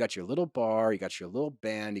 you got your little bar, you got your little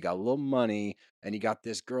band, you got a little money, and you got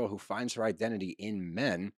this girl who finds her identity in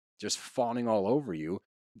men just fawning all over you.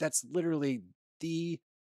 That's literally the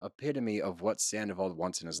epitome of what Sandoval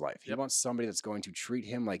wants in his life. He wants somebody that's going to treat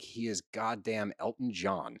him like he is goddamn Elton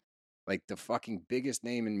John. like the fucking biggest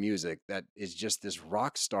name in music that is just this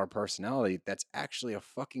rock star personality that's actually a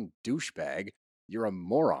fucking douchebag. You're a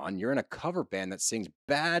moron. You're in a cover band that sings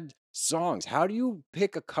bad songs. How do you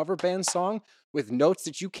pick a cover band song with notes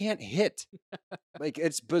that you can't hit? Like,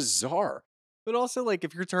 it's bizarre. But also, like,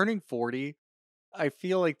 if you're turning 40, I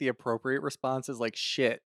feel like the appropriate response is like,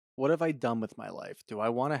 shit, what have I done with my life? Do I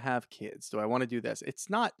want to have kids? Do I want to do this? It's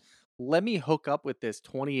not, let me hook up with this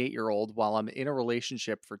 28-year-old while I'm in a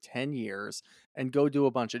relationship for 10 years and go do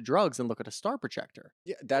a bunch of drugs and look at a star projector.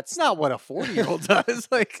 Yeah, That's not what a 40-year-old does.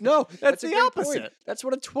 Like, no, that's a the great opposite. point. That's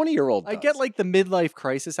what a 20-year-old does. I get like the midlife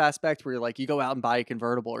crisis aspect where you're like, you go out and buy a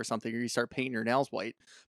convertible or something, or you start painting your nails white.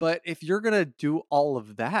 But if you're going to do all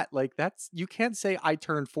of that, like you can't say I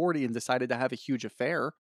turned 40 and decided to have a huge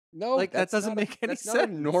affair. No, like that doesn't make any that's sense. not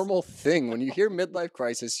a normal thing. When you hear midlife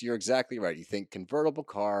crisis, you're exactly right. You think convertible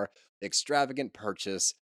car, extravagant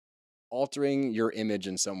purchase, altering your image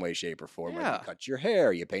in some way, shape, or form. Like Yeah. you cut your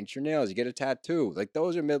hair, you paint your nails, you get a tattoo. Like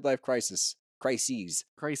those are midlife crises. Crises.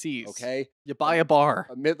 Okay. You buy a bar.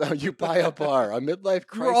 You buy a bar. A midlife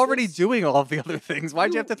crisis. You were already doing all of the other things.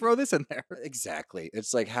 Why'd you have to throw this in there? Exactly.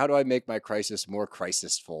 It's like, how do I make my crisis more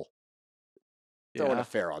crisisful? Throw an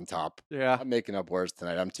affair on top. Yeah. I'm making up words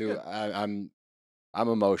tonight. I'm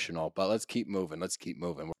emotional, but let's keep moving.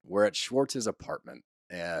 We're at Schwartz's apartment,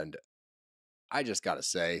 and I just gotta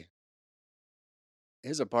say,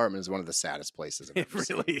 his apartment is one of the saddest places I've ever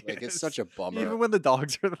seen. Really Like, it's is. such a bummer. Even when the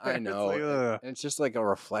dogs are there. I know. It's like, And it's just like a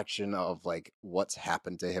reflection of like what's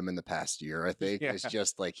happened to him in the past year, I think. Yeah. It's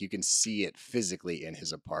just like you can see it physically in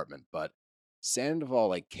his apartment. But Sandoval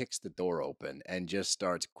like kicks the door open and just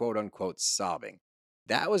starts quote unquote sobbing.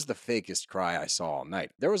 That was the fakest cry I saw all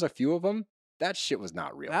night. There was a few of them. That shit was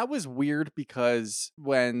not real. That was weird because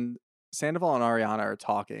when Sandoval and Ariana are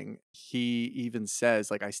talking, he even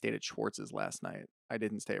says, like, I stayed at Schwartz's last night. I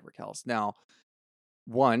didn't stay at Raquel's. Now,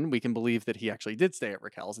 one, we can believe that he actually did stay at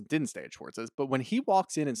Raquel's and didn't stay at Schwartz's. But when he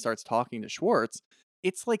walks in and starts talking to Schwartz,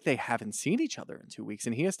 it's like they haven't seen each other in 2 weeks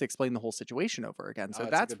and he has to explain the whole situation over again. So that's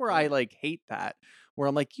a that's good where I point. like hate that, where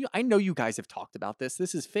I'm like, I know you guys have talked about this.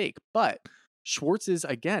 This is fake. But Schwartz's,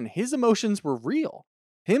 again, his emotions were real.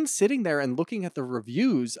 Him sitting there and looking at the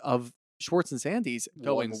reviews of Schwartz and Sandy's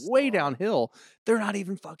going 1 way star. downhill, they're not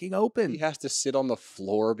even fucking open. He has to sit on the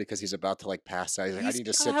floor because he's about to like pass out. He's like, I need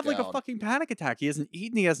to sit have down. like a fucking panic attack. He hasn't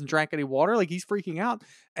eaten. He hasn't drank any water. Like he's freaking out.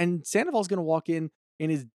 And Sandoval's gonna walk in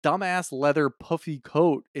his dumbass leather puffy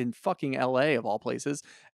coat in fucking LA of all places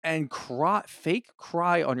and fake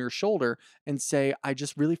cry on your shoulder and say, I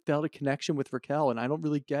just really felt a connection with Raquel and I don't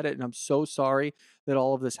really get it. And I'm so sorry that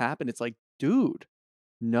all of this happened. It's like, dude,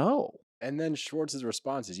 no. And then Schwartz's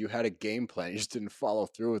response is, you had a game plan. You just didn't follow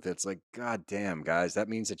through with it. It's like, God damn, guys. That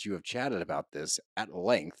means that you have chatted about this at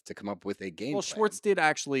length to come up with a game Well, plan. Schwartz did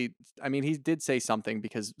actually, I mean, he did say something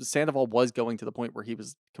because Sandoval was going to the point where he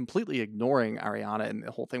was completely ignoring Ariana and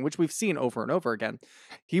the whole thing, which we've seen over and over again.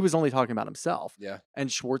 He was only talking about himself. Yeah.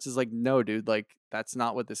 And Schwartz is like, no, dude, like, that's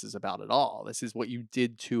not what this is about at all. This is what you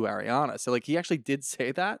did to Ariana. So, like, he actually did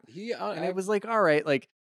say that. And it was like, all right, like,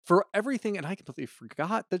 for everything, and I completely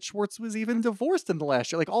forgot that Schwartz was even divorced in the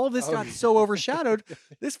last year. Like, all of this got so overshadowed.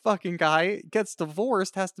 This fucking guy gets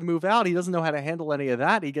divorced, has to move out. He doesn't know how to handle any of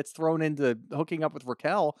that. He gets thrown into hooking up with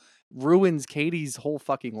Raquel, ruins Katie's whole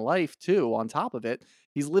fucking life, too, on top of it.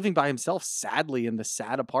 He's living by himself, sadly, in the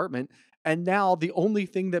sad apartment. And now the only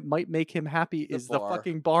thing that might make him happy is the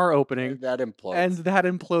fucking bar opening. And that implodes. And that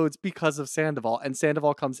implodes because of Sandoval. And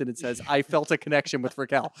Sandoval comes in and says, I felt a connection with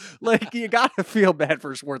Raquel. Like, you got to feel bad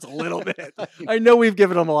for Schwartz a little bit. I know we've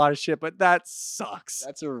given him a lot of shit, but that sucks.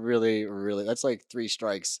 That's a really, really, that's like 3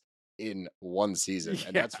 strikes in 1 season.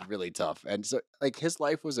 And Yeah. that's really tough. And so, like, his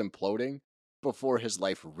life was imploding before his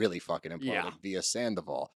life really fucking imploded via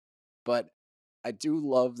Sandoval. But I do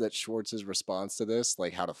love that Schwartz's response to this,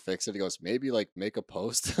 like how to fix it. He goes, maybe like make a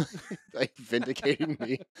post, like vindicating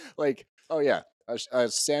me. Like, oh yeah, a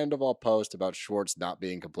Sandoval post about Schwartz not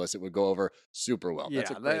being complicit would go over super well. Yeah, That's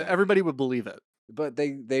a great idea. everybody would believe it. But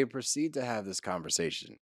they proceed to have this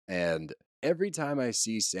conversation. And every time I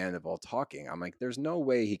see Sandoval talking, I'm like, there's no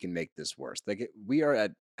way he can make this worse. Like, we are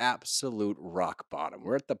at absolute rock bottom.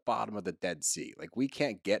 We're at the bottom of the Dead Sea. Like, we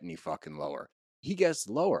can't get any fucking lower. He gets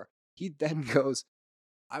lower. He then goes,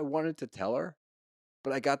 I wanted to tell her,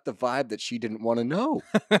 but I got the vibe that she didn't want to know.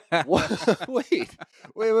 What?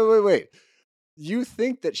 Wait. You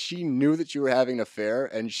think that she knew that you were having an affair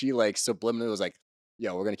and she like subliminally was like,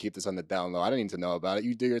 yeah, we're going to keep this on the down low. I don't need to know about it.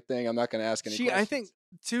 You do your thing. I'm not going to ask any questions. I think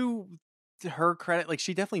to her credit, like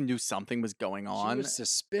she definitely knew something was going on. She was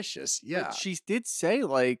suspicious. Yeah. But she did say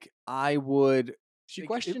like, I would She Like,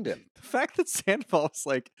 questioned him. the fact that Sandoval was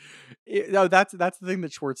like, no, that's the thing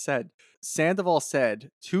that Schwartz said. Sandoval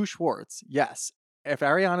said to Schwartz, yes, if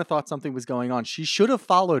Ariana thought something was going on, she should have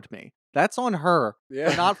followed me. That's on her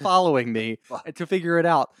for not following me and to figure it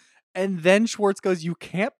out. And then Schwartz goes, you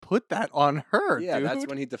can't put that on her, Yeah, dude. that's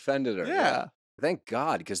when he defended her. Yeah. Thank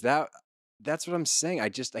God, because that's what I'm saying. I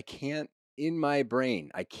can't, in my brain,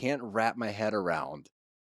 I can't wrap my head around.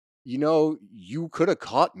 You could have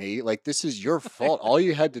caught me. Like, this is your fault. All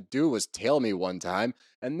you had to do was tail me one time.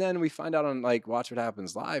 And then we find out on, like, Watch What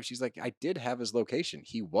Happens Live. She's like, I did have his location.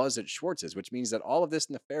 He was at Schwartz's, which means that all of this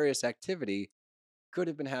nefarious activity could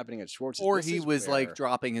have been happening at Schwartz's. Or This he is was like where-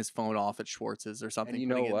 dropping his phone off at Schwartz's or something, you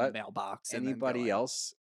putting know it in what? the mailbox. And then Anybody going.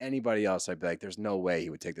 else, I'd be like, there's no way he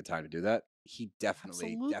would take the time to do that. He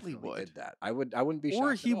definitely would. did that. I wouldn't be shocked.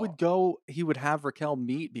 Or he would go, he would have Raquel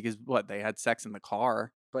meet because they had sex in the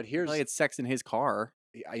car. But They had sex in his car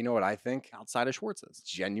you know what I think? outside of Schwartz's.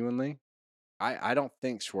 Genuinely, I don't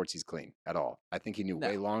think Schwartz is clean at all. I think he knew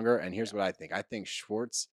way No. longer. And here's what I think. I think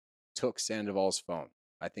Schwartz took Sandoval's phone.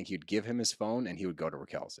 I think he'd give him his phone and he would go to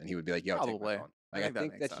Raquel's and he would be like, yo, take my Probably. phone. I Like, I think that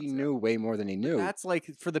think makes that he sense, yeah. knew way more than he knew. That's like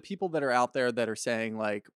for the people that are out there that are saying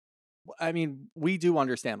like, I mean, we do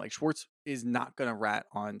understand like Schwartz is not going to rat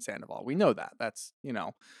on Sandoval. We know that. That's,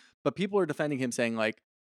 but people are defending him saying like,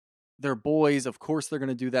 they're boys. Of course they're going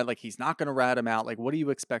to do that. Like, he's not going to rat him out. Like, what do you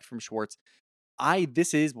expect from Schwartz?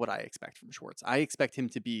 This is what I expect from Schwartz. I expect him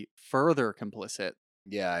to be further complicit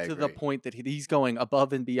Yeah, I to agree. the point that he's going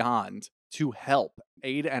above and beyond to help,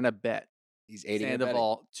 aid and abet He's aiding and abetting.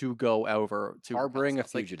 Sandoval to go over to Harboring a Raquel's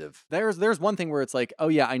house. Like, fugitive. there's one thing where it's like, oh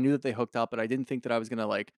yeah, I knew that they hooked up, but I didn't think that I was gonna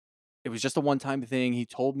like. It was just a one-time thing. He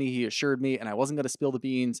told me, he assured me, and I wasn't gonna spill the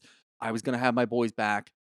beans. I was gonna have my boys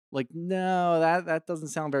back. Like, no, that doesn't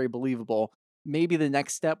sound very believable. Maybe the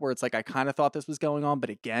next step where it's like I kind of thought this was going on, but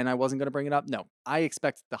again, I wasn't gonna bring it up. No, I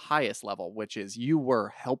expect the highest level, which is you were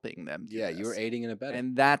helping them. Do You were this. aiding and abetting.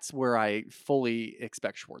 And that's where I fully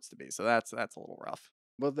expect Schwartz to be. So that's a little rough.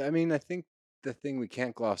 Well, I mean, I think the thing we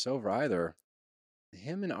can't gloss over either,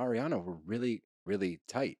 him and Ariana were really, really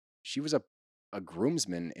tight. She was a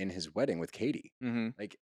groomsman in his wedding with Katie. Mm-hmm.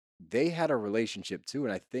 Like, they had a relationship too.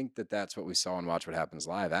 And I think that that's what we saw in Watch What Happens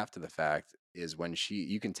Live after the fact is when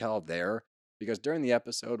you can tell there, because during the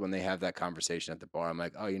episode, when they have that conversation at the bar, I'm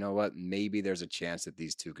like, oh, you know what? Maybe there's a chance that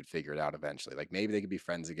these two could figure it out eventually. Like, maybe they could be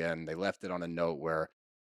friends again. They left it on a note where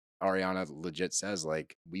Ariana legit says,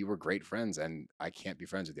 like, we were great friends and I can't be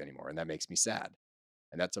friends with you anymore. And that makes me sad.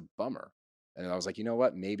 And that's a bummer. And I was like, you know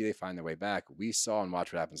what? Maybe they find their way back. We saw and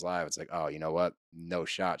Watch What Happens Live. It's like, oh, you know what? No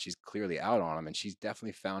shot. She's clearly out on him. And she's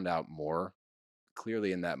definitely found out more.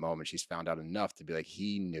 Clearly in that moment, she's found out enough to be like,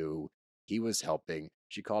 he knew he was helping.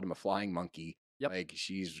 She called him a flying monkey. Yep. Like,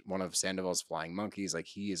 she's one of Sandoval's flying monkeys. Like,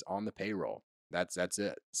 he is on the payroll. That's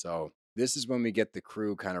it. So this is when we get the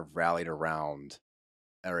crew kind of rallied around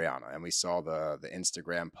Ariana, and we saw the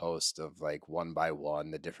Instagram post of like one by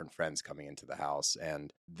one the different friends coming into the house,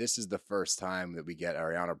 and this is the first time that we get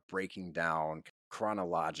Ariana breaking down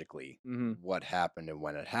chronologically what happened and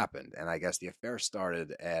when it happened. And I guess the affair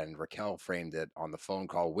started, and Raquel framed it on the phone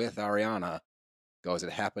call with Ariana. Goes,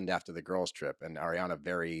 it happened after the girls' trip, and Ariana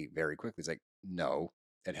very, very quickly is like, no,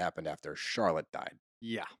 it happened after Charlotte died.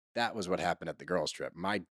 Yeah. That was what happened at the girls' trip.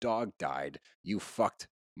 My dog died. You fucked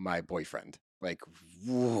my boyfriend. Like,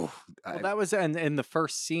 whoa. Well, that was and in the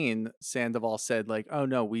first scene, Sandoval said like, "Oh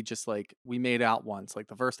no, we just like we made out once. Like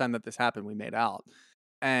the first time that this happened, we made out."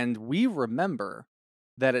 And we remember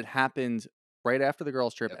that it happened right after the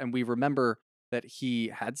girls' trip, Yep. and we remember that he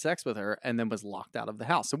had sex with her and then was locked out of the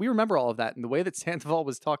house. So we remember all of that. And the way that Sandoval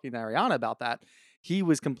was talking to Ariana about that, he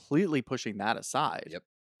was completely pushing that aside. Yep.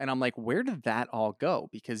 And I'm like, where did that all go?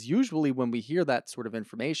 Because usually when we hear that sort of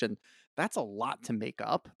information, that's a lot to make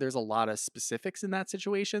up. There's a lot of specifics in that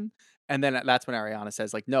situation. And then that's when Ariana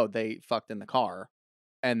says, like, no, they fucked in the car.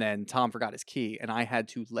 And then Tom forgot his key, and I had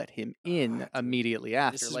to let him in immediately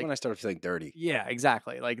after. This is like, when I started feeling dirty. yeah,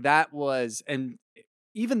 exactly. Like that was, and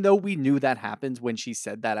even though we knew that happens when she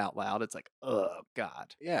said that out loud, it's like, oh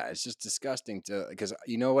God. Yeah, it's just disgusting because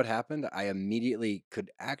you know what happened? I immediately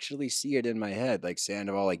could actually see it in my head, like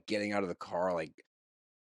Sandoval, like getting out of the car, like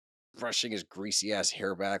brushing his greasy ass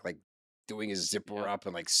hair back, like doing his zipper up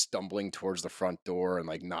and like stumbling towards the front door and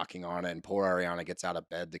like knocking on it. And poor Ariana gets out of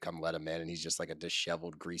bed to come let him in, and he's just like a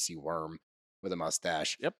disheveled, greasy worm with a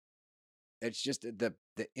mustache. Yep. It's just the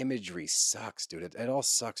imagery sucks, dude. It all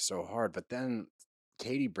sucks so hard. But then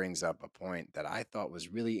Katie brings up a point that I thought was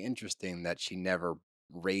really interesting that she never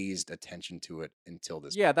raised attention to it until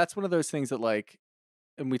this. Yeah, that's one of those things that like,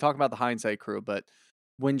 and we talk about the hindsight crew, but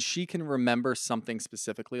when she can remember something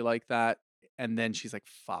specifically like that, and then she's like,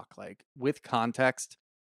 fuck, like with context,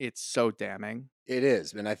 it's so damning. It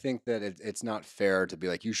is. And I think that it's not fair to be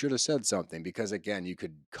like, you should have said something because, again, you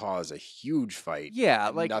could cause a huge fight Yeah,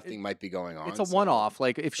 and like nothing might be going on. it's a So, one-off.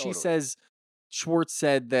 Like if she totally. says Schwartz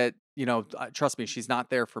said that, trust me, she's not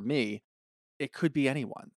there for me. It could be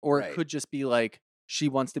anyone, or it Right. could just be like she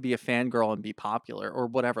wants to be a fangirl and be popular, or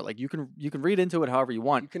whatever. Like you can read into it however you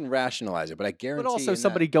want. You can rationalize it, but I guarantee But also in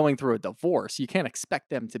somebody that, going through a divorce, you can't expect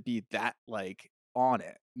them to be that like on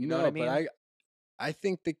it. You know what I no, but mean? I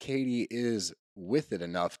think that Katie is with it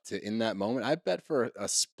enough to, in that moment, I bet for a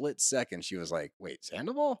split second she was like, wait,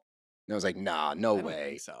 Sandoval? And I was like, nah, no I don't think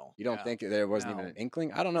way. so. You don't Yeah. think there wasn't even No. an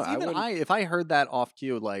inkling? I don't know. 'Cause I even wouldn't. if I heard that off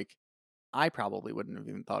cue, like I probably wouldn't have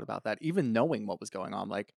even thought about that, even knowing what was going on.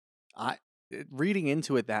 Like reading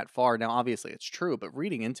into it that far. Now, obviously, it's true, but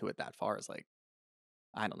reading into it that far is like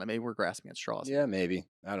I don't know. Maybe we're grasping at straws Yeah, here. maybe.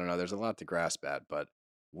 I don't know. There's a lot to grasp at, but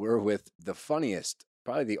we're with the funniest,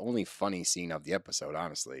 probably the only funny scene of the episode,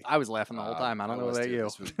 honestly. I was laughing the whole time. I don't know was about too. you.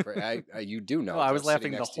 This was great. You do know, No, I 'cause was was sitting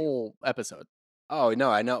laughing the next to you. whole episode. Oh no,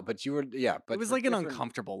 I know, but you were, yeah, It but was for like an different,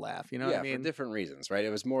 uncomfortable laugh. You know what I yeah, for mean? different reasons, right? It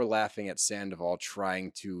was more laughing at Sandoval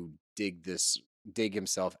trying to dig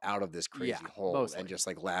himself out of this Yeah, crazy hole, mostly. and just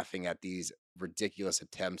like laughing at these ridiculous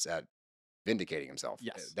attempts at vindicating himself.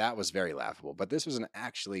 Yes. That was very laughable, but this was an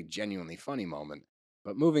actually genuinely funny moment.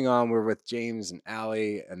 But moving on, we're with James and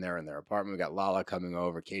Allie, and they're in their apartment. We got Lala coming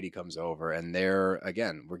over, Katie comes over, and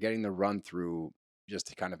we're getting the run through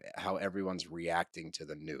just kind of how everyone's reacting to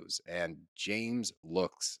the news. And James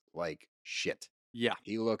looks like shit. Yeah.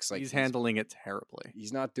 He looks like He's handling it terribly.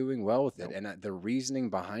 he's not doing well with it. Nope. And the reasoning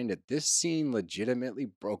behind it, this scene legitimately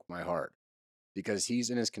broke my heart because he's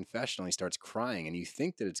in his confessional. He starts crying, and you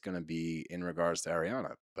think that it's going to be in regards to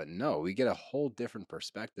Ariana. But no, we get a whole different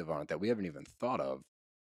perspective on it that we haven't even thought of.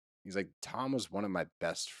 He's like, Tom was one of my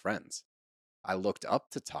best friends. I looked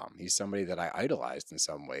up to Tom. He's somebody that I idolized in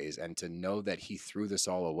some ways. And to know that he threw this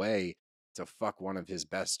all away to fuck one of his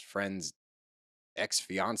best friend's ex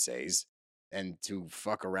fiancés and to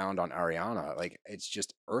fuck around on Ariana, like it's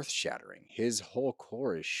just earth shattering. His whole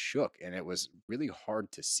core is shook, and it was really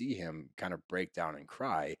hard to see him kind of break down and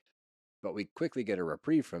cry. But we quickly get a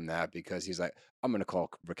reprieve from that because he's like, I'm going to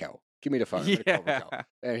call Raquel. Give me the phone. I'm going to call Raquel. Yeah.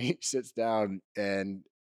 And he sits down and,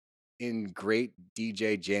 in great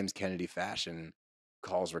DJ James Kennedy fashion,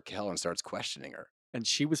 calls Raquel and starts questioning her. And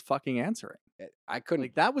she was fucking answering. I couldn't.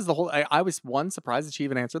 Like that was the whole. I was surprised that she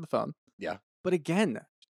even answered the phone. Yeah. But again,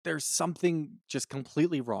 there's something just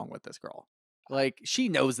completely wrong with this girl. Like she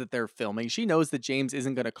knows that they're filming. She knows that James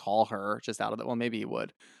isn't going to call her just out of the. Well, maybe he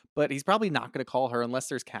would, but he's probably not going to call her unless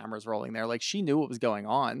there's cameras rolling there. Like she knew what was going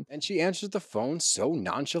on. And she answers the phone so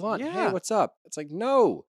nonchalant. Hey, Yeah. what's up? It's like,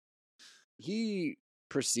 no. He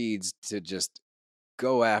proceeds to just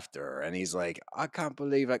go after her. And he's like, I can't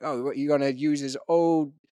believe, like, oh, what, you going to use his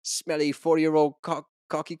old, smelly 40-year-old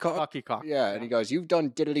cocky cock? Cocky cock. Yeah. And he goes, you've done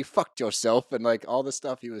diddly fucked yourself. And like all the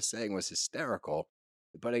stuff he was saying was hysterical.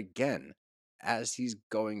 But again, as he's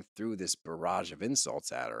going through this barrage of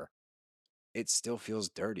insults at her, it still feels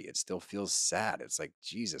dirty. It still feels sad. It's like,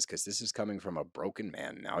 Jesus, because this is coming from a broken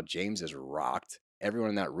man now. James is rocked. Everyone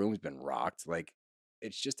in that room's been rocked. Like,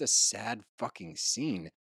 it's just a sad fucking scene.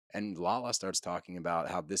 And Lala starts talking about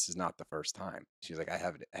how this is not the first time. She's like, I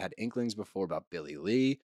have had inklings before about Billy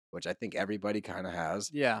Lee, which I think everybody kind of has.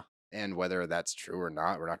 Yeah. And whether that's true or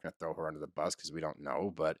not, we're not going to throw her under the bus because we don't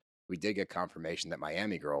know. But we did get confirmation that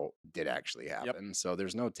Miami Girl did actually happen. So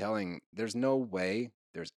there's no telling, there's no way,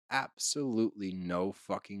 there's absolutely no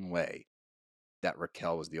fucking way that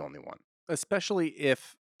Raquel was the only one. Especially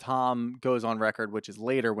if Tom goes on record, which is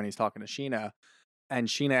later when he's talking to Sheena, and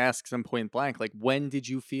Sheena asks him point blank, like, when did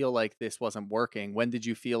you feel like this wasn't working? When did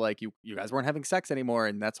you feel like you guys weren't having sex anymore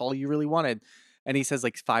and that's all you really wanted? And he says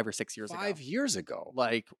like 5 or 6 years ago. 5 years ago.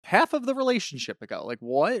 Like half of the relationship ago. Like,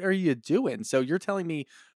 what are you doing? So you're telling me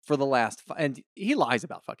for the last, and he lies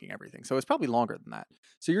about fucking everything. So it's probably longer than that.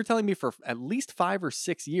 So you're telling me for at least 5 or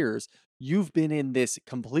 6 years, you've been in this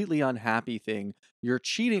completely unhappy thing. You're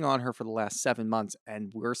cheating on her for the last 7 months.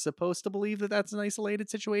 And we're supposed to believe that that's an isolated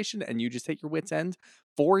situation. And you just take your wit's end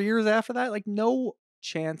 4 years after that? Like, no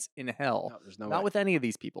chance in hell. No, there's no Not way. with any of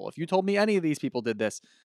these people. If you told me any of these people did this,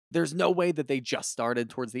 there's no way that they just started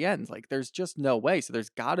towards the end. Like, there's just no way. So there's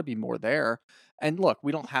got to be more there. And look,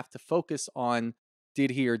 we don't have to focus on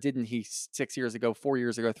did he or didn't he 6 years ago, 4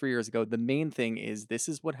 years ago, 3 years ago. The main thing is this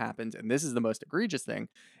is what happened, and this is the most egregious thing,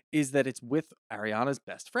 is that it's with Ariana's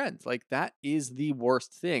best friend. Like that is the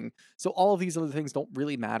worst thing. So all of these other things don't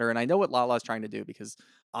really matter. And I know what Lala's trying to do because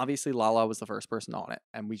obviously Lala was the first person on it,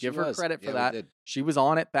 and we She give her was. credit for Yeah, we that. did. She was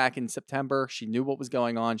on it back in September. She knew what was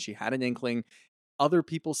going on. She had an inkling. Other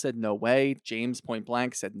people said no way. James point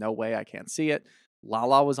blank said no way. I can't see it.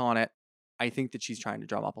 Lala was on it. I think that she's trying to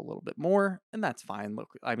drum up a little bit more, and that's fine. Look,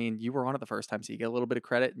 I mean, you were on it the first time, so you get a little bit of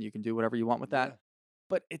credit and you can do whatever you want with that, Yeah.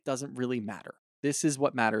 but it doesn't really matter. This is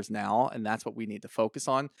what matters now, and that's what we need to focus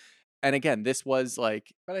on. And again, this was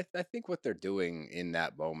like, But I think what they're doing in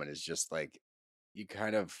that moment is just like you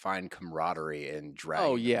kind of find camaraderie in dragging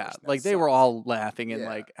oh the yeah, person that like they were sucks. all laughing and Yeah.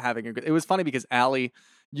 like having a good. It was funny because Allie,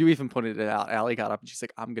 you even pointed it out. Allie got up and she's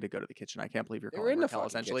like, "I'm gonna go to the kitchen. I can't believe you're They were calling in the Raquel." fucking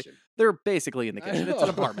Essentially, kitchen. they're basically in the I kitchen. It's an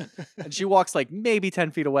know. apartment, and she walks like maybe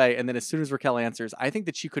 10 feet away, and then as soon as Raquel answers, I think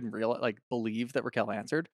that she couldn't believe that Raquel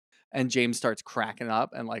answered, and James starts cracking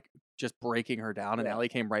up and like just breaking her down, and Yeah. Allie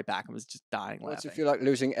came right back and was just dying What's it laughing. feel like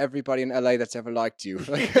losing everybody in LA that's ever liked you?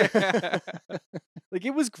 Like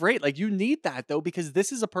it was great. Like you need that though, because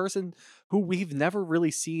this is a person who we've never really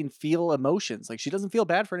seen feel emotions. Like she doesn't feel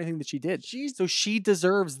bad for anything that she did. So she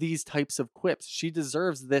deserves these types of quips. She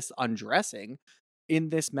deserves this undressing in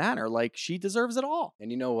this manner. Like she deserves it all.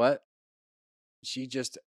 And you know what? She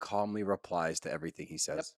just calmly replies to everything he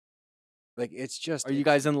says. Like it's just Are you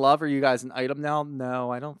guys in love? Are you guys an item now?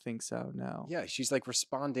 No, I don't think so. No. Yeah, she's like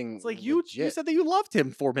responding It's like you legit. said that you loved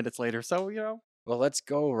him 4 minutes later. So, you know. Well, let's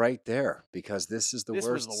go right there because this is the This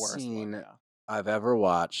was worst the worst scene one, yeah. I've ever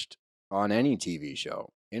watched on any TV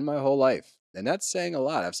show in my whole life. And that's saying a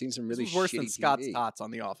lot. I've seen some This really was worse shitty than Scott's TV. Tots on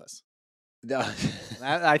The Office. No.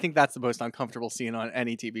 I think that's the most uncomfortable scene on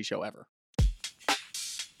any TV show ever.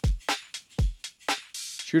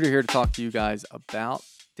 Shooter here to talk to you guys about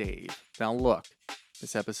Dave. Now, look,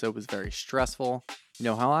 this episode was very stressful. You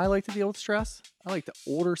know how I like to deal with stress? I like to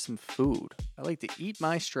order some food. I like to eat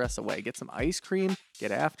my stress away, get some ice cream,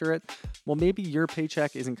 get after it. Well, maybe your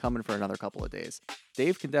paycheck isn't coming for another couple of days.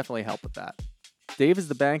 Dave can definitely help with that. Dave is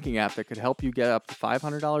the banking app that could help you get up to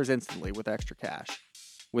 $500 instantly with extra cash.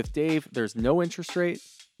 With Dave, there's no interest rate,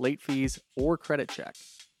 late fees, or credit check.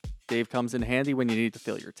 Dave comes in handy when you need to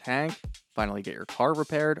fill your tank, finally get your car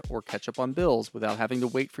repaired, or catch up on bills without having to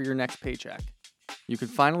wait for your next paycheck. You can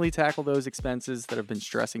finally tackle those expenses that have been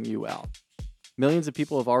stressing you out. Millions of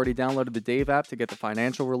people have already downloaded the Dave app to get the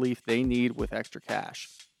financial relief they need with extra cash.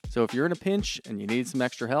 So if you're in a pinch and you need some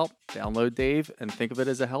extra help, download Dave and think of it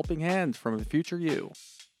as a helping hand from the future you.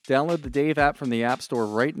 Download the Dave app from the App Store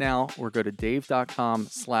right now or go to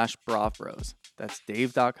dave.com/bravbros. That's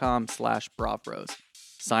dave.com/bravbros.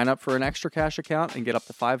 Sign up for an extra cash account and get up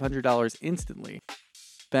to $500 instantly.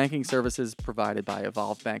 Banking services provided by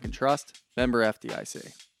Evolve Bank and Trust, member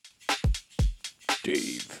FDIC.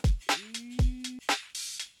 Dave.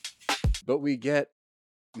 But we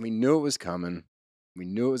knew it was coming. We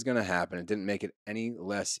knew it was going to happen. It didn't make it any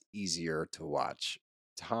less easier to watch.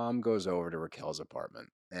 Tom goes over to Raquel's apartment.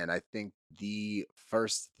 And I think the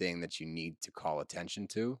first thing that you need to call attention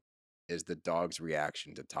to is the dog's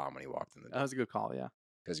reaction to Tom when he walked in the door. That was a good call, yeah.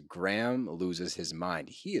 Because Graham loses his mind.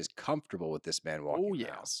 He is comfortable with this man walking in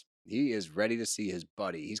the house. He is ready to see his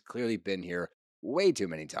buddy. He's clearly been here way too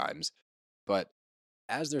many times. But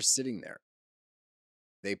as they're sitting there,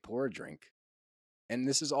 they pour a drink. And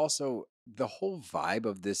this is also the whole vibe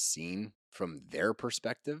of this scene from their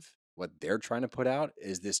perspective. What they're trying to put out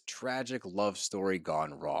is this tragic love story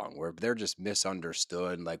gone wrong, where they're just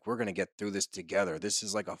misunderstood. Like, we're going to get through this together. This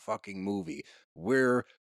is like a fucking movie. We're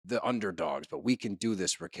the underdogs, but we can do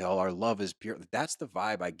this, Raquel. Our love is pure. That's the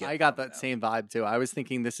vibe I get. I got from that them. same vibe too. I was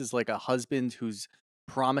thinking this is like a husband who's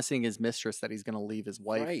promising his mistress that he's going to leave his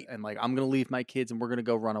wife Right. and like, I'm going to leave my kids and we're going to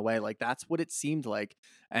go run away. Like that's what it seemed like.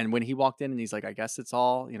 And when he walked in and he's like, I guess it's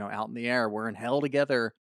all, out in the air. We're in hell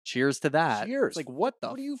together. Cheers to that. Cheers. It's like, what the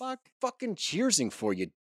What are you fuck? fucking cheersing for, you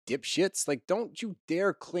dipshits? Like, don't you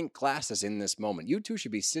dare clink glasses in this moment. You two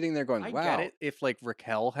should be sitting there going, I wow. get it if like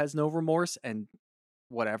Raquel has no remorse and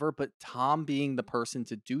whatever, but Tom being the person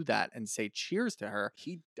to do that and say cheers to her,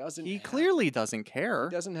 He clearly doesn't care.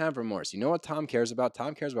 He doesn't have remorse. You know what Tom cares about?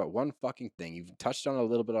 Tom cares about one fucking thing. You've touched on it a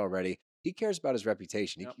little bit already. He cares about his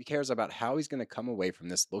reputation. Yep. He cares about how he's going to come away from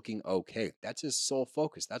this looking okay. That's his sole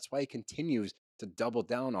focus. That's why he continues to double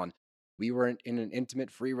down on, we were in an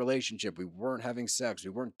intimate, free relationship. We weren't having sex. We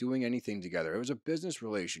weren't doing anything together. It was a business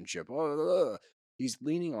relationship. He's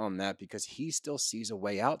leaning on that because he still sees a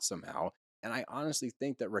way out somehow. And I honestly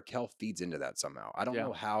think that Raquel feeds into that somehow. I don't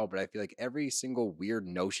know how, but I feel like every single weird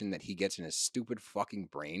notion that he gets in his stupid fucking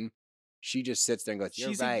brain She just sits there and goes, "You're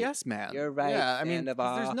She's right. a yes man. You're right, Yeah, I mean, 'cause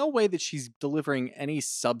there's Sandoval." no way that she's delivering any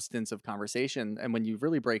substance of conversation. And when you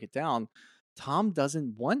really break it down, Tom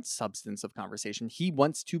doesn't want substance of conversation. He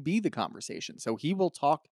wants to be the conversation. So he will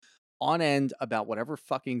talk on end about whatever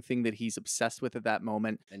fucking thing that he's obsessed with at that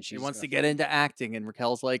moment. And He she's wants gonna to get into acting, and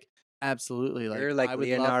Raquel's like, absolutely, like You're like I would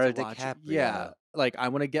love Leonardo to watch. DiCaprio. Yeah, like I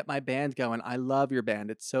want to get my band going. I love your band.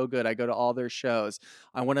 It's so good. I go to all their shows.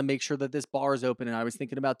 I want to make sure that this bar is open. And I was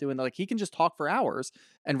thinking about doing that. Like he can just talk for hours,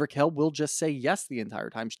 and Raquel will just say yes the entire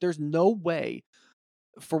time. There's no way,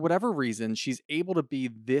 for whatever reason, she's able to be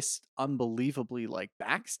this unbelievably like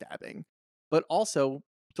backstabbing, but also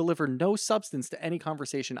deliver no substance to any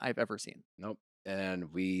conversation I've ever seen. Nope.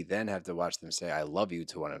 And we then have to watch them say, "I love you"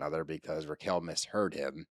 to one another because Raquel misheard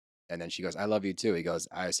him. And then she goes, "I love you too." He goes,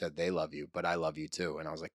 "I said they love you, but I love you too." And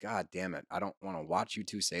I was like, God damn it. I don't want to watch you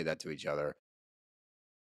two say that to each other.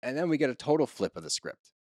 And then we get a total flip of the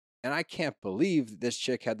script. And I can't believe that this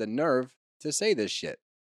chick had the nerve to say this shit.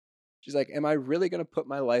 She's like, "Am I really going to put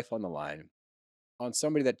my life on the line on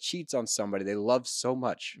somebody that cheats on somebody they love so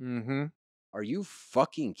much? Mm-hmm. Are you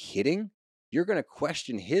fucking kidding? You're going to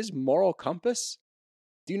question his moral compass?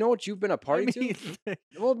 Do you know what you've been a party to?"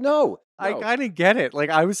 Well, no. I no. kind of get it.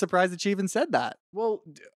 Like I was surprised that she even said that. Well,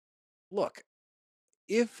 look,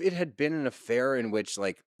 if it had been an affair in which,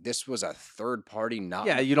 like, this was a third party, not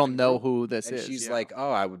Yeah, in a you don't friend know group, who this and is. she's yeah. like,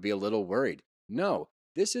 "Oh, I would be a little worried." No,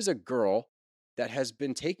 this is a girl that has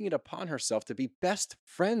been taking it upon herself to be best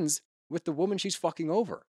friends with the woman she's fucking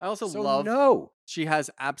over. I also So love no. she has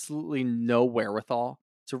absolutely no wherewithal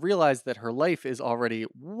to realize that her life is already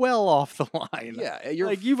well off the line. Yeah, you're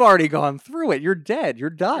Like you've already gone through it. You're dead. You're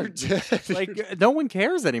done. dead. Like no one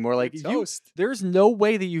cares anymore. Like You're you, toast. there's no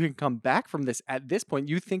way that you can come back from this at this point.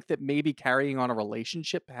 You think that maybe carrying on a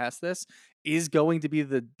relationship past this is going to be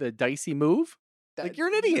the dicey move? Like you're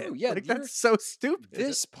an idiot. No, yeah, like you're- that's so stupid.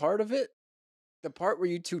 This part of it, the part where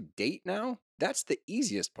you two date now, that's the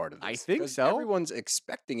easiest part of this. I think 'cause so. Everyone's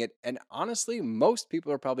expecting it, and honestly, most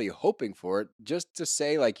people are probably hoping for it just to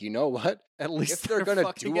say, like, you know what? At least If they're gonna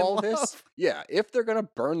fucking do in all this, love. yeah, if they're gonna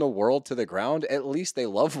burn the world to the ground, at least they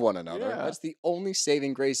love one another. Yeah. That's the only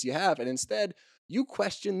saving grace you have. And instead, you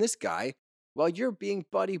question this guy while you're being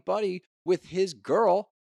buddy buddy with his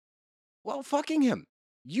girl while fucking him.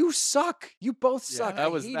 You suck. You both suck. That I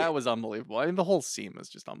was hate that it. was unbelievable. I mean, the whole scene was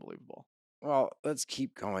just unbelievable. Well, let's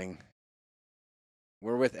keep going.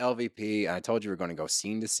 We're with LVP. I told you we're going to go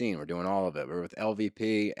scene to scene. We're doing all of it. We're with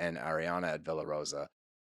LVP and Ariana at Villa Rosa.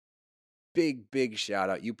 Big shout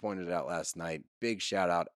out. You pointed it out last night. Big shout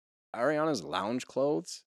out. Ariana's lounge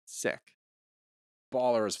clothes, Sick.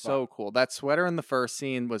 baller as fuck. So cool. That sweater in the first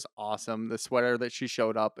scene was awesome. The sweater that she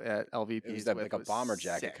showed up at LVP it was that, like a bomber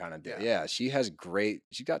jacket kind of deal. Yeah, she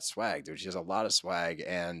got swag, dude. She has a lot of swag.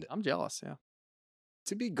 And I'm jealous. Yeah.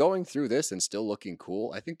 to be going through this and still looking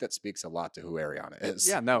cool, I think that speaks a lot to who Ariana is.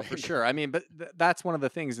 Yeah, no, for sure. I mean, but that's one of the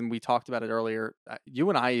things, and we talked about it earlier. You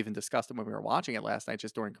and I even discussed it when we were watching it last night,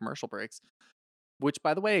 just during commercial breaks. Which,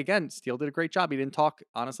 by the way, again, Steele did a great job. He didn't talk.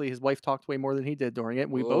 Honestly, his wife talked way more than he did during it.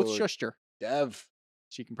 And we both Ooh. shushed her. Dev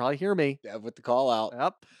She can probably hear me. with the call out.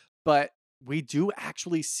 Yep. But we do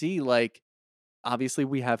actually see, like, obviously,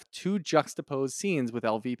 we have two juxtaposed scenes with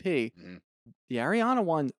LVP. Mhm. The Ariana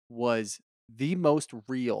one was the most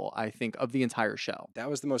real, I think, of the entire show.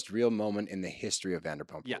 That was the most real moment in the history of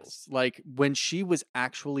Vanderpump Rules. Yes. Like when she was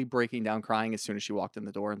actually breaking down crying as soon as she walked in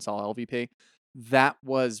the door and saw LVP, that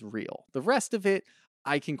was real. The rest of it,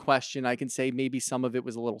 I can question. I can say maybe some of it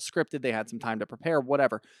was a little scripted. They had some time to prepare,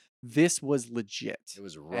 whatever. This was legit. It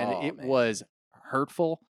was raw, And it man. was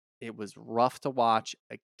hurtful. It was rough to watch.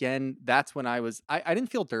 Again, that's when I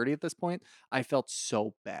didn't feel dirty at this point. I felt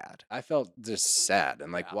so bad. I felt just sad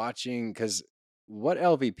and like Yeah. watching, because what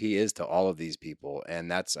LVP is to all of these people, and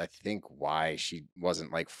that's I think why she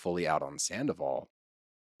wasn't like fully out on Sandoval.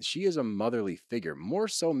 She is a motherly figure, more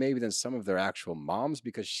so maybe than some of their actual moms,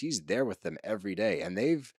 because she's there with them every day, and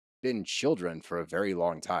they've been children for a very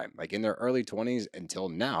long time. Like in their early 20s until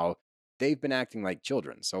now, they've been acting like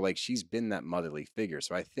children. So like she's been that motherly figure.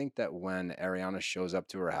 So I think that when Ariana shows up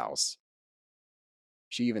to her house,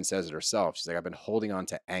 she even says it herself. She's like, "I've been holding on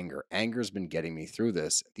to anger. Anger's been getting me through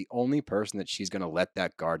this." The only person that she's going to let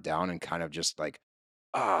that guard down and kind of just like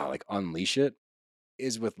unleash it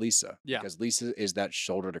is with Lisa. Yeah. Because Lisa is that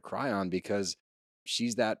shoulder to cry on, because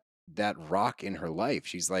she's that rock in her life.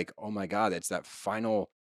 She's like, "Oh my God, it's that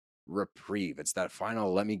final reprieve. It's that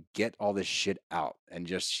final, let me get all this shit out." And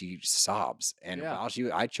just she sobs. And Yeah.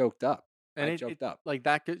 while I choked up. And I it, choked up. like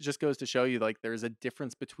that just goes to show you, like, there's a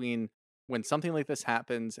difference between when something like this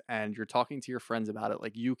happens and you're talking to your friends about it.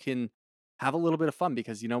 Like, you can have a little bit of fun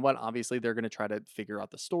because you know what? Obviously, they're going to try to figure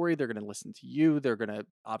out the story. They're going to listen to you. They're going to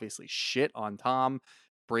obviously shit on Tom,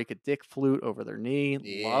 break a dick flute over their knee.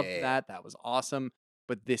 Loved Yeah. that. That was awesome.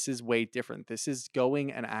 But this is way different. This is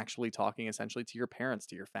going and actually talking essentially to your parents,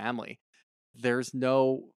 to your family.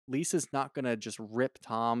 Lisa's not going to just rip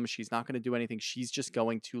Tom. She's not going to do anything. She's just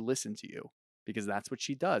going to listen to you because that's what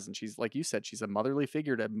she does. And she's, like you said, she's a motherly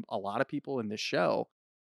figure to a lot of people in this show.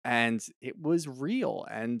 And it was real.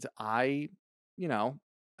 And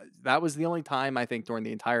that was the only time I think during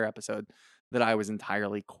the entire episode that I was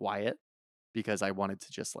entirely quiet because I wanted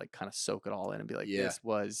to just like kind of soak it all in and be like, Yeah.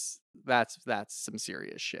 that's some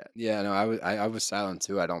serious shit. Yeah, no, I was silent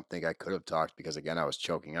too. I don't think I could have talked because again, I was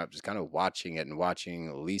choking up. Just kind of watching it and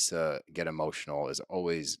watching Lisa get emotional is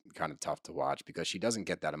always kind of tough to watch because she doesn't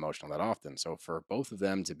get that emotional that often. So for both of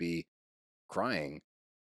them to be crying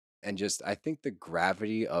and just I think the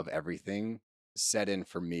gravity of everything set in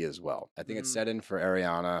for me as well. I think it Mhm. set in for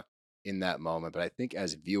Ariana in that moment, but I think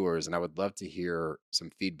as viewers, and I would love to hear some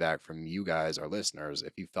feedback from you guys, our listeners,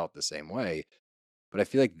 if you felt the same way. But I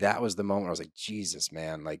feel like that was the moment I was like, Jesus,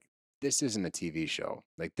 man, like this isn't a TV show.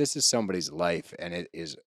 Like this is somebody's life and it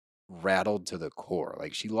is rattled to the core.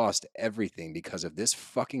 Like she lost everything because of this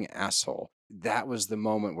fucking asshole. That was the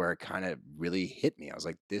moment where it kind of really hit me. I was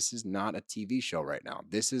like, this is not a TV show right now.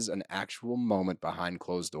 This is an actual moment behind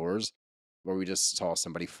closed doors where we just saw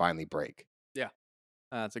somebody finally break. Yeah.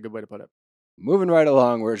 That's a good way to put it. Moving right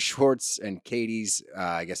along, we're at Schwartz and Katie's,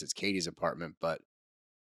 I guess it's Katie's apartment, but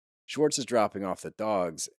Schwartz is dropping off the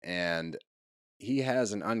dogs and he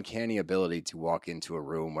has an uncanny ability to walk into a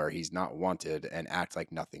room where he's not wanted and act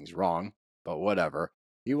like nothing's wrong, but whatever.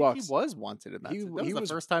 He I think he walks was wanted in that. he That was he the was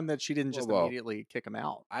first time that she didn't whoa, just whoa. immediately kick him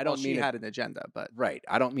out. I Well, don't she mean it had an agenda, but right.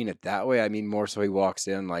 I don't mean it that way. I mean more so he walks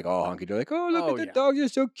in like all hunky dory, like, oh look Oh, at the yeah. dogs, they're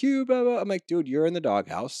so cute. Blah, blah. I'm like, dude, you're in the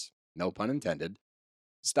doghouse. No pun intended.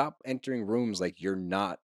 Stop entering rooms like you're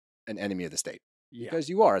not an enemy of the state. Yeah. Because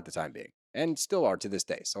you are at the time being. And still are to this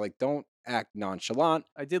day. So like don't act nonchalant.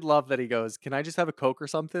 I did love that he goes, "Can I just have a Coke or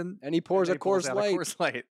something?" And he pours then a he pulls Coors out Light. A Coors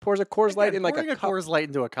Light. Pours a Coors Light Again, in like a pouring cup. Coors Light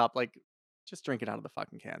into a cup, like just drink it out of the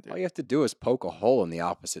fucking can, dude. All you have to do is poke a hole in the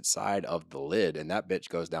opposite side of the lid, and that bitch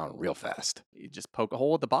goes down real fast. You just poke a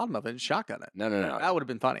hole at the bottom of it and shotgun it. No. That would have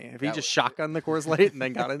been funny if he That just shotgunned the Coors Light and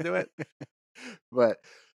then got into it. But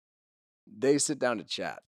they sit down to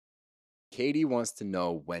chat. Katie wants to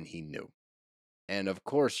know when he knew. And of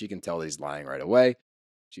course, she can tell that he's lying right away.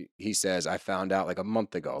 He says, I found out like a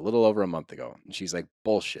month ago, a little over a month ago. And she's like,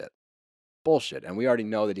 bullshit. Bullshit. And we already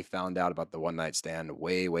know that he found out about the one night stand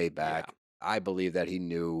way, way back. Yeah. I believe that he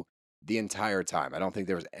knew the entire time. I don't think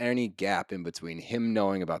there was any gap in between him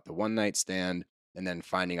knowing about the one night stand and then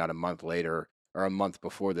finding out a month later or a month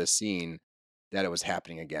before this scene that it was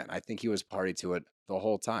happening again. I think he was party to it the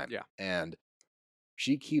whole time. Yeah. And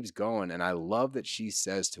she keeps going. And I love that she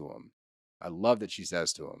says to him,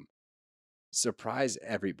 surprise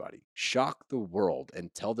everybody, shock the world,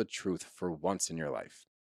 and tell the truth for once in your life.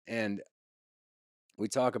 And we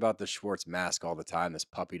talk about the Schwartz mask all the time, this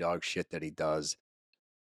puppy dog shit that he does.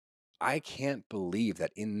 I can't believe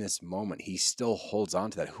that in this moment he still holds on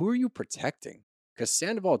to that. Who are you protecting? Because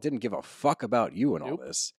Sandoval didn't give a fuck about you in all Nope.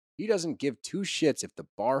 this. He doesn't give two shits if the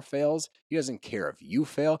bar fails. He doesn't care if you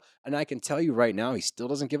fail. And I can tell you right now, he still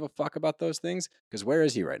doesn't give a fuck about those things. Because where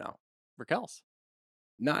is he right now? Raquel's.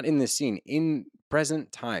 Not in this scene. In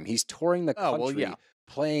present time, he's touring the Oh, country, well, yeah.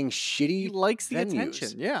 playing shitty. He likes the venues.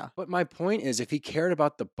 attention. Yeah. But my point is, if he cared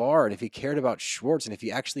about the bar and if he cared about Schwartz and if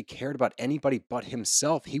he actually cared about anybody but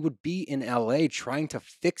himself, he would be in LA trying to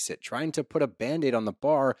fix it, trying to put a band-aid on the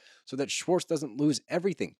bar so that Schwartz doesn't lose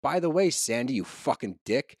everything. By the way, Sandy, you fucking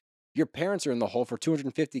dick, your parents are in the hole for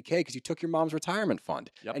 $250K because you took your mom's retirement fund.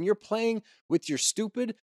 Yep. And you're playing with your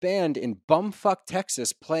stupid band in bumfuck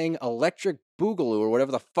Texas playing Electric Boogaloo or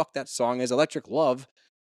whatever the fuck that song is, Electric Love,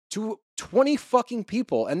 to 20 fucking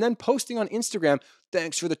people and then posting on Instagram,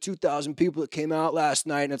 thanks for the 2,000 people that came out last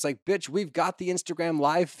night. And it's like, bitch, we've got the Instagram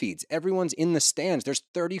live feeds. Everyone's in the stands. There's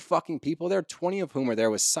 30 fucking people there, 20 of whom are there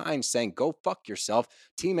with signs saying, go fuck yourself.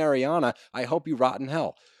 Team Ariana, I hope you rot in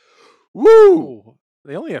hell. Woo! Ooh,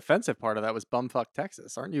 the only offensive part of that was bumfuck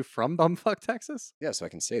Texas. Aren't you from bumfuck Texas? Yeah, so I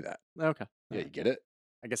can say that. Okay. Yeah, you get it?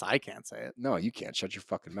 I guess I can't say it. No, you can't. Shut your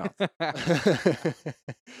fucking mouth.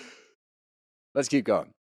 Let's keep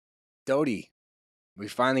going. Dodie. We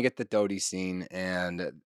finally get the Dodie scene,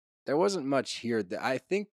 and there wasn't much here that I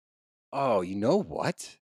think, oh, you know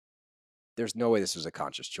what? There's no way this was a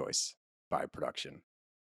conscious choice by production.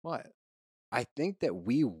 What? I think that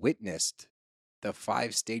we witnessed the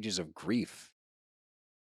 5 stages of grief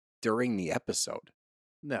during the episode.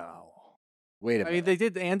 No. Wait a I mean, minute. they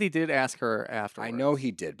did. Andy did ask her afterwards. I know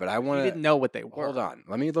he did, but I But want he to didn't know what they were. hold on.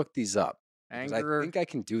 Let me look these up because I Anger, think I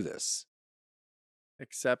can do this.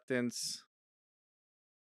 acceptance,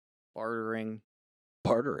 bartering.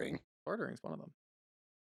 Bartering. Bartering's one of them.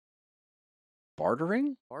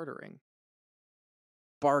 Bartering? Bartering.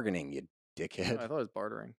 Bargaining, you No, dickhead. I thought it was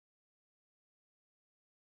bartering.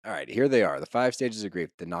 All right, here they are. The 5 stages of grief: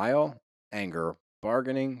 denial, anger,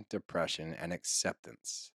 bargaining, depression, and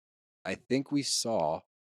acceptance. I think we saw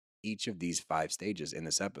each of these 5 stages in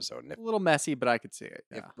this episode. And A little messy, but I could see it.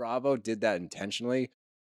 if Yeah. Bravo did that intentionally,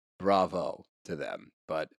 bravo to them.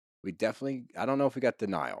 But we definitely, I don't know if we got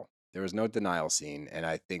denial. There was no denial scene, and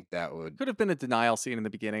I think that would. Could have been a denial scene in the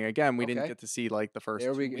beginning. Again, we didn't Okay. get to see like the first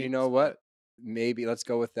There 2 we, weeks. you know what? Maybe let's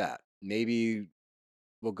go with that. Maybe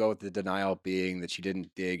we'll go with the denial being that she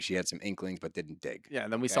didn't dig. She had some inklings, but didn't dig. Yeah,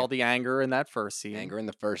 and then we Okay? saw the anger in that first scene. Anger in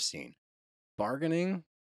the first scene. Bargaining.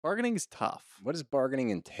 Bargaining's tough. What does bargaining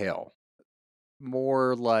entail?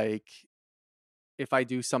 More like if I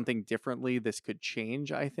do something differently, this could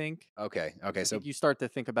change, I think. Okay. Okay. I So think you start to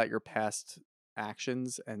think about your past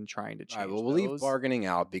actions and trying to all change right. Well, we'll leave those. bargaining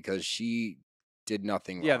out because she did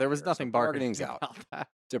nothing. Yeah, wrong there was here. So nothing bargaining's bargaining out. about that.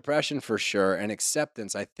 Depression for sure, and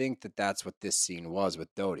acceptance. I think that that's what this scene was with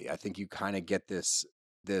Dodie. I think you kind of get this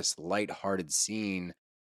lighthearted scene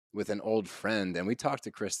with an old friend, and we talked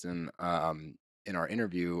to Kristen in our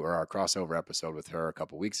interview or our crossover episode with her a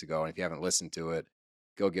couple weeks ago. And if you haven't listened to it,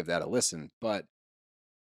 go give that a listen. But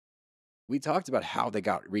we talked about how they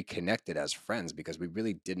got reconnected as friends because we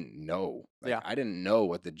really didn't know. Like, Yeah. I didn't know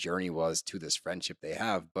what the journey was to this friendship they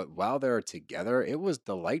have. But while they're together, it was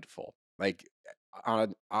delightful. Like,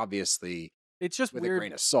 obviously, It's just with weird. a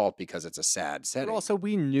grain of salt because it's a sad setting. But also,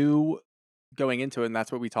 we knew going into it, and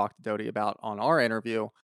that's what we talked to Dodie about on our interview.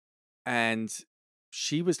 And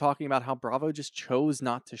she was talking about how Bravo just chose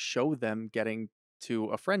not to show them getting to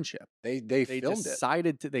a friendship. They They filmed it,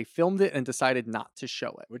 decided to. They filmed it and decided not to show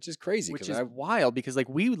it, which is crazy which because is wild because like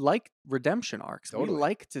we like redemption arcs. We Totally.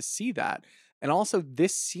 like to see that. And also,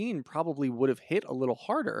 this scene probably would have hit a little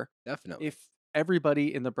harder definitely if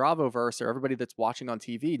everybody in the Bravo verse or everybody that's watching on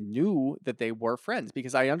TV knew that they were friends.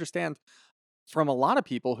 Because I understand from a lot of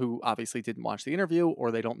people who obviously didn't watch the interview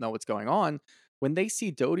or they don't know what's going on, when they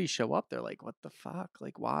see Dodie show up, they're like, what the fuck?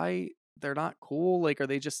 Like, why? They're not cool. Like, are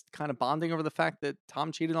they just kind of bonding over the fact that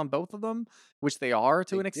Tom cheated on both of them? Which they are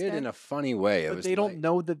to they an extent. did in a funny way. It But was they don't like-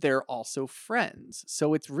 know that they're also friends.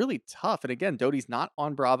 So it's really tough. And again, Dodie's not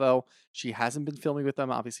on Bravo. She hasn't been filming with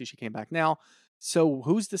them. Obviously, she came back now. So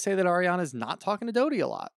who's to say that Ariana's not talking to Dodie a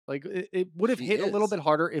lot? Like it would have She hit a little is. bit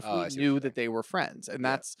harder if Oh, I we see what knew you're that saying. they were friends. And Yeah.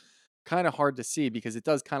 that's kind of hard to see because it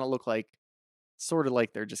does kind of look like sort of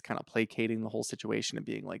like they're just kind of placating the whole situation and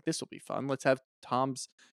being like, this will be fun. Let's have Tom's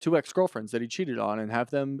 2 ex-girlfriends that he cheated on and have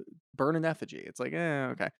them burn an effigy. It's like,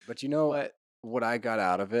 okay. But you know But what I got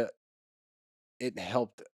out of it? It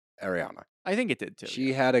helped Ariana. I think it did too. She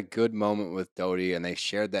yeah. had a good moment with Dodie, and they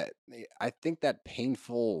shared that. I think that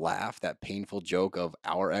painful laugh, that painful joke of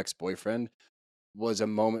our ex-boyfriend, was a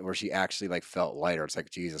moment where she actually like felt lighter. It's like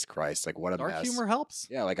Jesus Christ, like what a Dark mess. humor helps.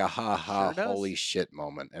 Yeah, like a ha ha, Sure does. holy shit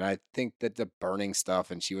moment. And I think that the burning stuff,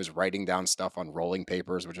 and she was writing down stuff on rolling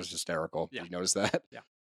papers, which was hysterical. Yeah. Did you notice that? Yeah.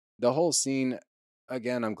 The whole scene,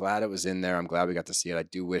 again, I'm glad it was in there. I'm glad we got to see it. I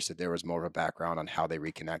do wish that there was more of a background on how they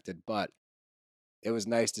reconnected, but it was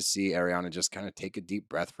nice to see Ariana just kind of take a deep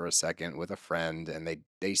breath for a second with a friend, and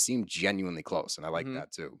they seemed genuinely close, and I like Mhm.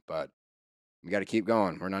 that too. But we got to keep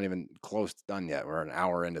going. We're not even close to done yet. We're an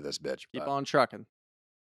hour into this bitch. Keep but on trucking.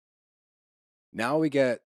 now we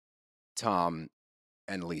get Tom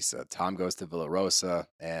and Lisa. Tom goes to Villa Rosa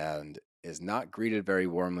and is not greeted very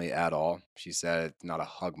warmly at all. She said it's not a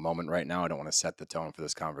hug moment right now. I don't want to set the tone for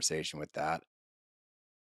this conversation with that.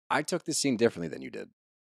 I took this scene differently than you did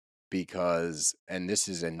because, and this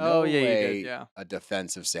is in no Oh, yeah, you did, way yeah. a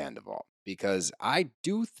defense of Sandoval, because I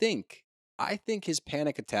think his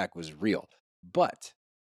panic attack was real, but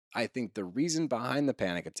I think the reason behind the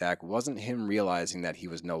panic attack wasn't him realizing that he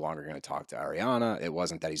was no longer going to talk to Ariana. It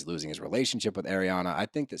wasn't that he's losing his relationship with Ariana. I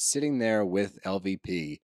think that sitting there with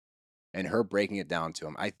LVP and her breaking it down to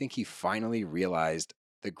him, I think he finally realized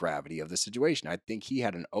the gravity of the situation. I think he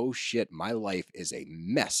had an oh shit, my life is a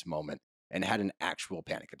mess moment and had an actual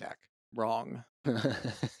panic attack. Wrong.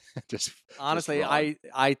 just Honestly, wrong.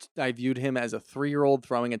 I viewed him as a 3-year-old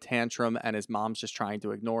throwing a tantrum and his mom's just trying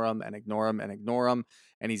to ignore him and ignore him and ignore him.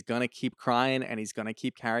 And he's going to keep crying and he's going to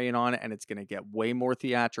keep carrying on and it's going to get way more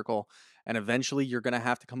theatrical. And eventually you're going to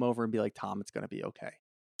have to come over and be like, Tom, it's going to be okay.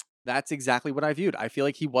 That's exactly what I viewed. I feel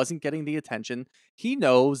like he wasn't getting the attention. He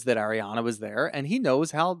knows that Ariana was there and he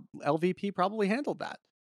knows how LVP probably handled that.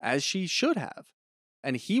 as she should have.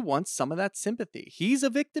 And he wants some of that sympathy. He's a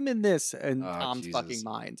victim in this in Oh, Tom's fucking Jesus.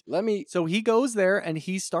 mind. Let me. So he goes there and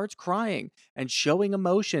he starts crying and showing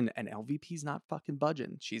emotion, and LVP's not fucking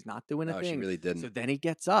budging. She's not doing a No, thing. she really didn't. So then he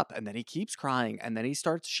gets up and then he keeps crying and then he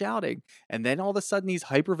starts shouting. And then all of a sudden he's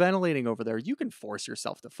hyperventilating over there. You can force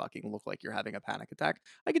yourself to fucking look like you're having a panic attack.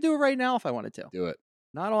 I could do it right now if I wanted to. Do it.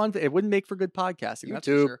 Not on, it wouldn't make for good podcasting. That's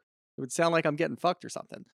for YouTube. sure. It would sound like I'm getting fucked or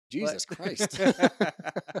something. Jesus But- Christ.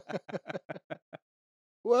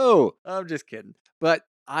 Whoa. I'm just kidding. But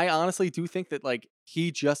I honestly do think that like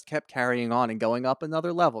he just kept carrying on and going up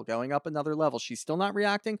another level, going up another level. She's still not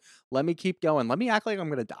reacting. Let me keep going. Let me act like I'm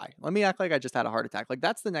going to die. Let me act like I just had a heart attack. Like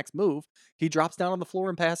that's the next move. He drops down on the floor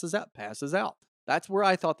and passes out. Passes out. That's where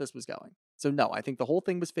I thought this was going. So no, I think the whole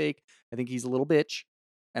thing was fake. I think he's a little bitch,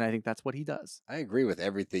 and I think that's what he does. I agree with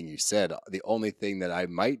everything you said. The only thing that I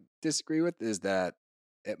might disagree with is that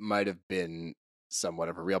it might have been somewhat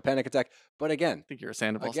of a real panic attack. But again, I think you're a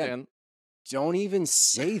Sandoval Again, stan. don't even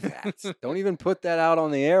say that. Don't even put that out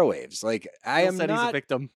on the airwaves. Like I Bill am said he's a not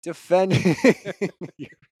victim. defending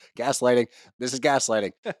gaslighting. This is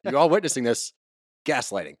gaslighting. You're all witnessing this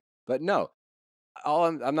gaslighting. But no,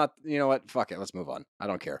 I'm not. You know what? Fuck it. Let's move on. I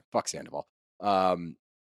don't care. Fuck Sandoval.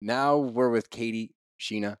 Now we're with Katie,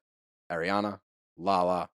 Sheena, Ariana,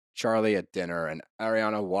 Lala, Charlie at dinner, and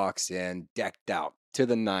Ariana walks in decked out to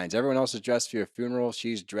the nines. Everyone else is dressed for your funeral.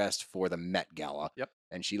 She's dressed for the Met Gala. Yep.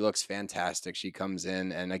 And she looks fantastic. She comes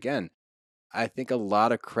in, and again, I think a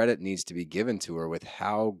lot of credit needs to be given to her with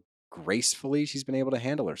how gracefully she's been able to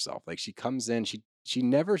handle herself. Like she comes in, she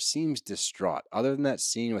never seems distraught. Other than that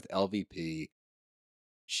scene with LVP,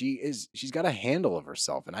 she's got a handle of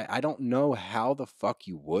herself, and I don't know how the fuck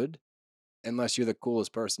you would, unless you're the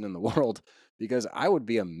coolest person in the world, because I would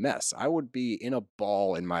be a mess. I would be in a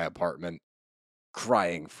ball in my apartment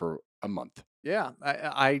crying for a month. Yeah,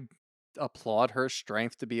 I applaud her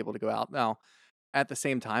strength to be able to go out. Now, at the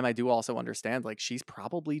same time, I do also understand like she's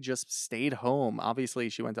probably just stayed home. Obviously,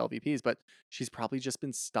 she went to LVP's, but she's probably just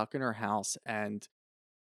been stuck in her house. And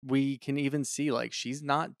we can even see like she's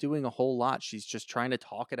not doing a whole lot. She's just trying to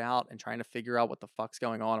talk it out and trying to figure out what the fuck's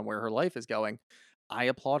going on and where her life is going. I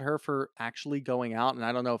applaud her for actually going out. And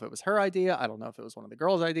I don't know if it was her idea. I don't know if it was one of the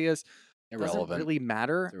girls' ideas. Doesn't Irrelevant. really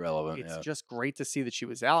matter. It's irrelevant. It's Yeah. just great to see that she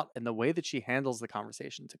was out, and the way that she handles the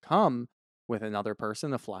conversation to come with another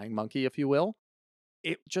person, a flying monkey, if you will,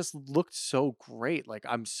 it just looked so great. Like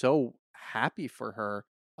I'm so happy for her.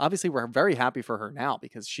 Obviously, we're very happy for her now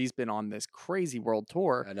because she's been on this crazy world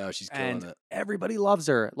tour. I know she's killing And it. everybody loves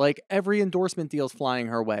her. Like every endorsement deal's flying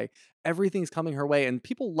her way. Everything's coming her way. And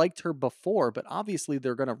people liked her before, but obviously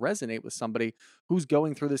they're going to resonate with somebody who's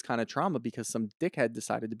going through this kind of trauma because some dickhead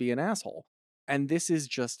decided to be an asshole. And this is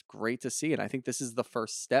just great to see. And I think this is the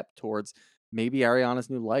first step towards maybe Ariana's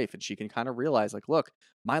new life. And she can kind of realize, like, look,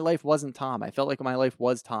 my life wasn't Tom. I felt like my life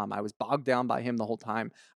was Tom. I was bogged down by him the whole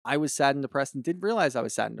time. I was sad and depressed and didn't realize I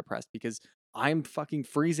was sad and depressed because I'm fucking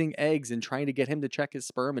freezing eggs and trying to get him to check his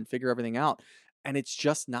sperm and figure everything out. And it's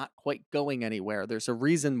just not quite going anywhere. There's a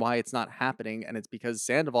reason why it's not happening. And it's because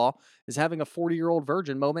Sandoval is having a 40-year-old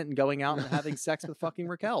virgin moment and going out and having sex with fucking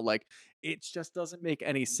Raquel. Like, it just doesn't make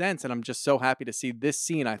any sense. And I'm just so happy to see this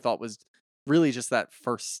scene. I thought was really just that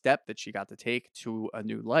first step that she got to take to a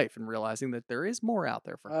new life and realizing that there is more out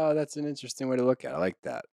there for her. Oh, that's an interesting way to look at it. I like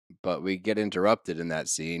that. But we get interrupted in that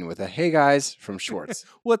scene with a "Hey guys" from Schwartz.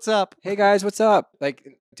 What's up? Hey guys, what's up?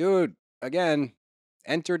 Like, dude, again,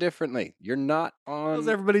 enter differently. You're not How's on.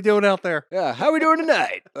 everybody doing out there? Yeah, how we doing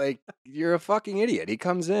tonight? Like, you're a fucking idiot. He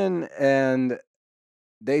comes in and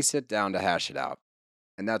they sit down to hash it out.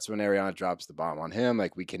 And that's when Ariana drops the bomb on him.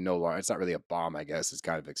 Like, we can no longer, it's not really a bomb, I guess. It's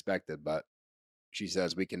kind of expected, but she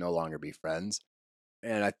says we can no longer be friends.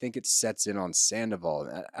 And I think it sets in on Sandoval.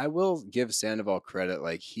 And I will give Sandoval credit.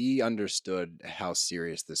 Like, he understood how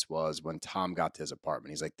serious this was when Tom got to his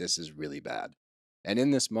apartment. He's like, this is really bad. And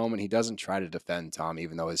in this moment, he doesn't try to defend Tom,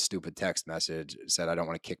 even though his stupid text message said, I don't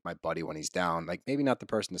want to kick my buddy when he's down. Like, maybe not the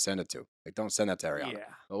person to send it to. Like, don't send that to Ariana. Yeah.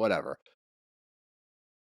 But whatever.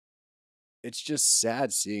 It's just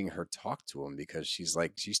sad seeing her talk to him because she's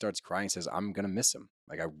like, she starts crying, says, I'm going to miss him.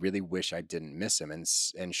 Like, I really wish I didn't miss him.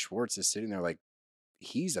 And Schwartz is sitting there like,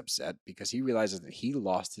 he's upset because he realizes that he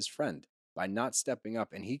lost his friend by not stepping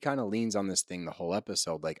up. And he kind of leans on this thing the whole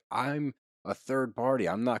episode. Like, I'm a third party.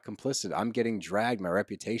 I'm not complicit. I'm getting dragged. My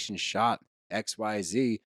reputation shot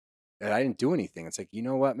XYZ. And I didn't do anything. It's like, you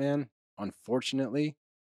know what, man? Unfortunately,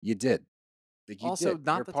 you did. Like, you Also, did.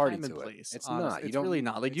 not You're the party time and to it. place. It's honest- not. You It's don't. really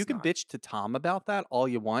not. Like, you it's can not. bitch to Tom about that all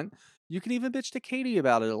you want. You can even bitch to Katie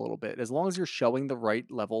about it a little bit, as long as you're showing the right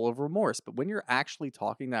level of remorse. But when you're actually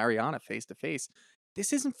talking to Ariana face to face,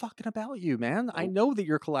 this isn't fucking about you, man. I Nope. know that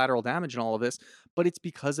you're collateral damage and all of this, but it's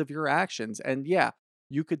because of your actions. And yeah,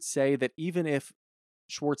 you could say that even if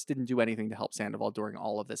Schwartz didn't do anything to help Sandoval during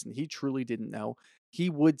all of this, and he truly didn't know, he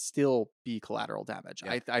would still be collateral damage.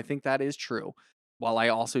 Yeah. I think that is true. While I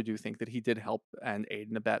also do think that he did help and aid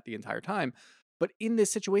and abet the entire time. But in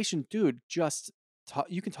this situation, dude, just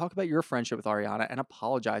you can talk about your friendship with Ariana and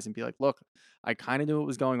apologize and be like, look, I kind of knew what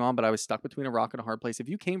was going on, but I was stuck between a rock and a hard place. If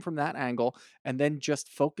you came from that angle and then just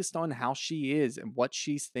focused on how she is and what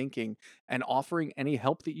she's thinking and offering any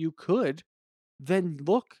help that you could, then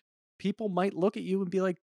look, people might look at you and be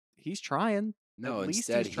like, he's trying. No, At least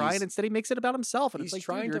instead he's trying. Instead, he makes it about himself. And he's it's like,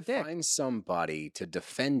 trying dude, you're to a dick. find somebody to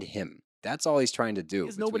defend him. That's all he's trying to do.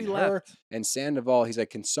 Because nobody Between her left. and Sandoval, he's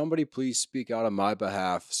like, can somebody please speak out on my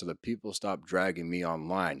behalf so that people stop dragging me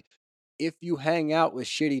online? If you hang out with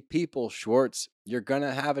shitty people, Schwartz, you're going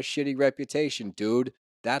to have a shitty reputation, dude.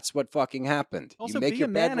 That's what fucking happened. Also, you make be your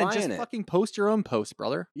a bed, man and lie just in it. fucking post your own post,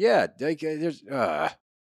 brother. Yeah,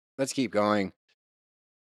 let's keep going.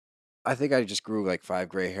 I think I just grew like 5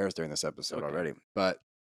 gray hairs during this episode Okay. already. But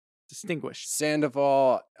Distinguished.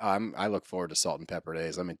 Sandoval, I look forward to Salt and Pepper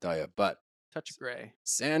days, let me tell you. But Touch of gray.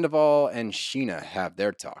 Sandoval and Sheena have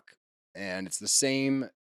their talk. And it's the same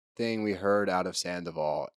thing we heard out of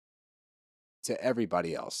Sandoval to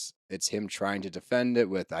everybody else. It's him trying to defend it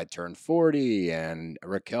with, I turned 40 and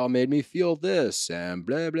Raquel made me feel this and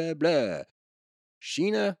blah, blah, blah.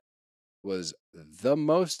 Sheena was the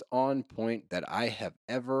most on point that I have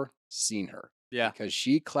ever seen her. Yeah. Because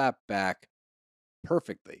she clapped back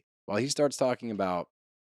perfectly. While he starts talking about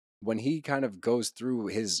when he kind of goes through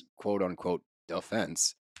his quote unquote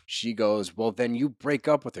defense, she goes, well, then you break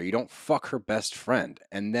up with her. You don't fuck her best friend.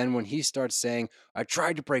 And then when he starts saying, I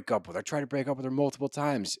tried to break up with her multiple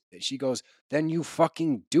times, she goes, then you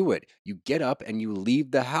fucking do it. You get up and you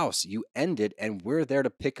leave the house. You end it, and we're there to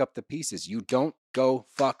pick up the pieces. You don't go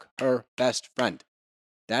fuck her best friend.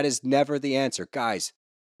 That is never the answer. Guys,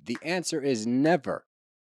 the answer is never,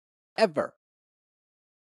 ever,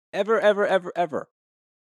 ever, ever, ever, ever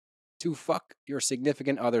to fuck your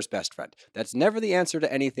significant other's best friend. That's never the answer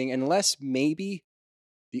to anything, unless maybe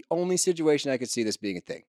the only situation I could see this being a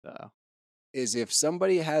thing is if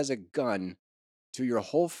somebody has a gun to your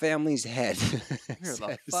whole family's head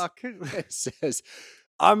and says,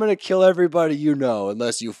 I'm going to kill everybody you know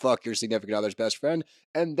unless you fuck your significant other's best friend.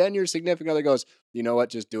 And then your significant other goes, you know what,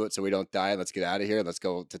 just do it so we don't die. Let's get out of here. Let's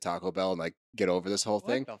go to Taco Bell and like get over this whole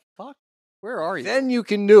thing. What the fuck? Where are you? Then you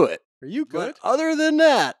can do it. Are you good? But other than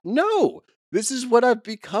that, no. This is what I've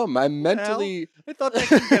become. I'm mentally. I thought that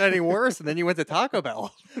couldn't get any worse, and then you went to Taco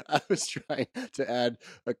Bell. I was trying to add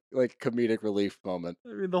a comedic relief moment.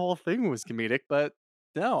 I mean, the whole thing was comedic, but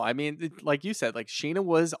no, I mean, like you said, like Sheena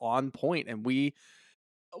was on point, and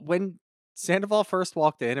when Sandoval first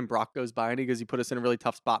walked in and Brock goes by and he goes, "You put us in a really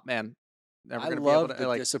tough spot, man." Never I gonna love be able to, the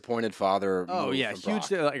like, disappointed father. oh move yeah, from huge.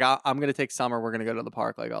 Brock. Like, I'm gonna take Summer. We're gonna go to the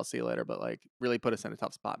park. Like, I'll see you later. But like, really put us in a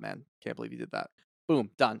tough spot, man. Can't believe you did that. Boom,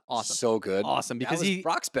 done. Awesome. So good. Awesome. That Because was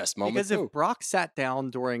Brock's best moment because too. if Brock sat down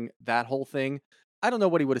during that whole thing, I don't know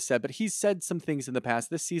what he would have said, but he's said some things in the past.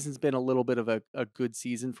 This season's been a little bit of a good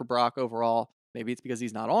season for Brock overall. Maybe it's because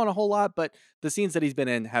he's not on a whole lot, but the scenes that he's been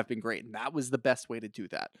in have been great. And that was the best way to do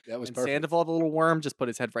that. That was And perfect. Sandoval, the little worm, just put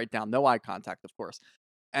his head right down. No eye contact, of course.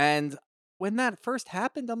 And when that first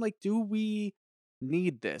happened, I'm like, do we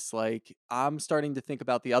need this? Like, I'm starting to think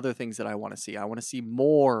about the other things that I want to see. I want to see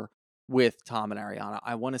more with Tom and Ariana.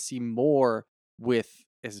 I want to see more with,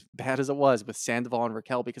 as bad as it was, with Sandoval and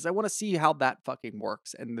Raquel, because I want to see how that fucking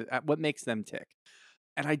works and what makes them tick.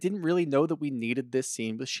 And I didn't really know that we needed this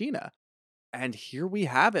scene with Sheena. And here we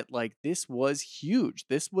have it. Like, this was huge.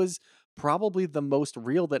 This was probably the most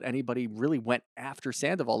real that anybody really went after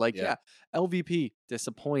Sandoval. Like, yeah, LVP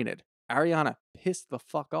disappointed. Ariana pissed the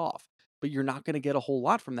fuck off. But you're not going to get a whole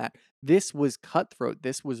lot from that. This was cutthroat.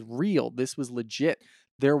 This was real. This was legit.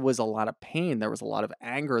 There was a lot of pain. There was a lot of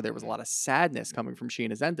anger. There was a lot of sadness coming from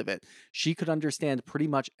Sheena's end of it. She could understand pretty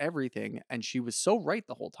much everything. And she was so right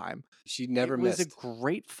the whole time. She never missed. It missed. was a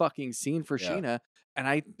great fucking scene for Sheena. And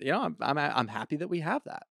I'm happy that we have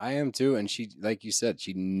that. I am too. And she, like you said,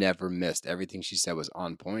 she never missed. Everything she said was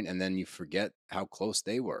on point. And then you forget how close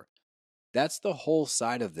they were. That's the whole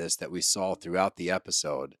side of this that we saw throughout the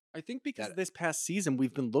episode. I think because this past season,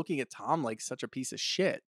 we've been looking at Tom like such a piece of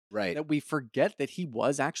shit. Right. That we forget that he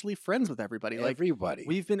was actually friends with everybody. Everybody. Like,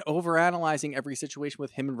 we've been overanalyzing every situation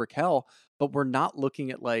with him and Raquel, but we're not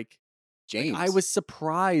looking at like James. I was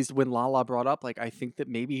surprised when Lala brought up, like, I think that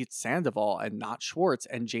maybe it's Sandoval and not Schwartz.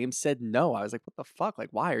 And James said no. I was like, what the fuck? Like,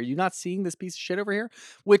 why? Are you not seeing this piece of shit over here?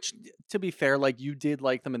 Which, to be fair, like, you did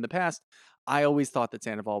like them in the past. I always thought that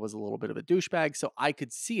Sandoval was a little bit of a douchebag, so I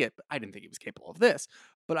could see it, but I didn't think he was capable of this.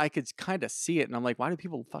 But I could kind of see it, and I'm like, why do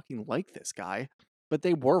people fucking like this guy? But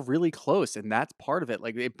they were really close, and that's part of it.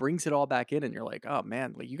 Like, it brings it all back in, and you're like, oh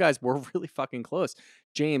man, like, you guys were really fucking close.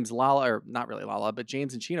 James, Lala, or not really Lala, but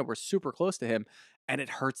James and Sheena were super close to him. And it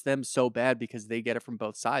hurts them so bad because they get it from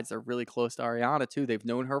both sides. They're really close to Ariana too. They've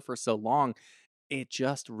known her for so long. It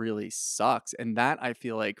just really sucks. And that, I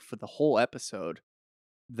feel like, for the whole episode,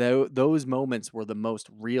 those moments were the most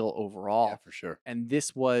real Yeah, overall. for sure. And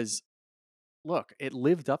this was, look, it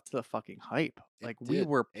lived up to the fucking hype. It Like, we did.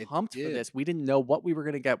 were It pumped for did. this. We didn't know what we were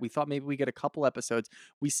going to get. We thought maybe we get a couple episodes.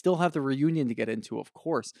 We still have the reunion to get into, of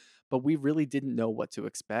course, but we really didn't know what to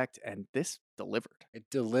expect. And this delivered. It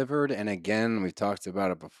delivered. And again, we've talked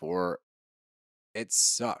about it before. It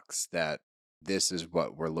sucks that this is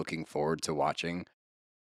what we're looking forward to watching.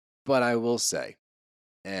 But I will say,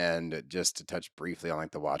 and just to touch briefly on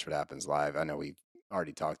like the Watch What Happens Live, I know we've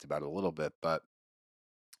already talked about it a little bit, but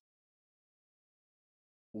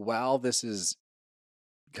while this is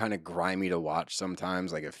kind of grimy to watch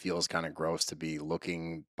sometimes, like it feels kind of gross to be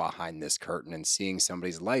looking behind this curtain and seeing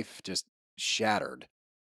somebody's life just shattered.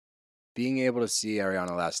 Being able to see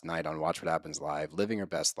Ariana last night on Watch What Happens Live, living her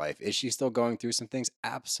best life, is she still going through some things?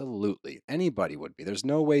 Absolutely. Anybody would be. There's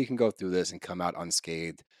no way you can go through this and come out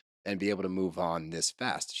unscathed and be able to move on this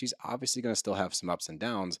fast. She's obviously going to still have some ups and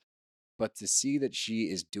downs, but to see that she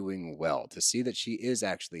is doing well, to see that she is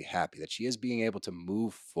actually happy, that she is being able to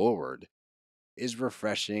move forward is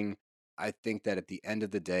refreshing. I think that at the end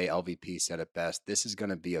of the day, LVP said it best. This is going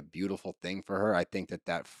to be a beautiful thing for her. I think that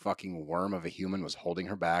that fucking worm of a human was holding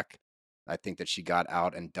her back. I think that she got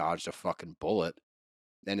out and dodged a fucking bullet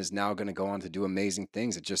and is now going to go on to do amazing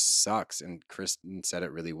things. It just sucks. And Kristen said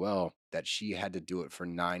it really well that she had to do it for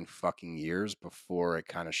 9 fucking years before it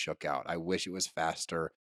kind of shook out. I wish it was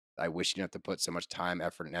faster. I wish you didn't have to put so much time,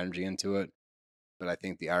 effort, and energy into it. But I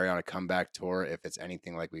think the Ariana comeback tour, if it's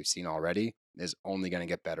anything like we've seen already, is only going to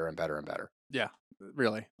get better and better and better. Yeah,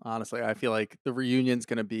 really. Honestly, I feel like the reunion's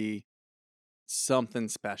going to be something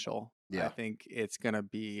special. I Yeah. think it's going to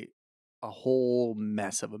be a whole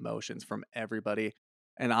mess of emotions from everybody.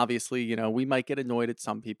 And obviously, we might get annoyed at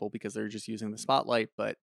some people because they're just using the spotlight.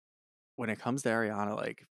 But when it comes to Ariana,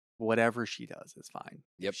 like, whatever she does is fine.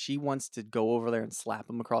 Yep. If she wants to go over there and slap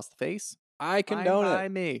him across the face, I fine condone by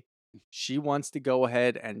it. me. She wants to go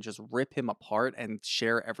ahead and just rip him apart and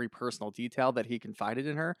share every personal detail that he confided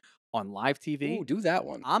in her on live TV. Ooh, do that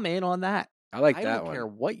one. I'm in on that. I like I that don't one. care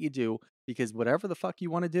what you do because whatever the fuck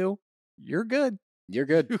you want to do, you're good. You're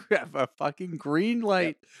good. You have a fucking green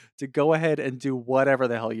light to go ahead and do whatever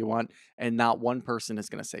the hell you want, and not one person is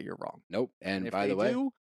going to say you're wrong. Nope. And if by they the way,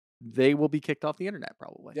 do, they will be kicked off the internet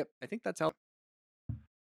probably. Yep. I think that's how.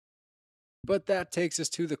 but that takes us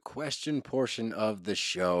to the question portion of the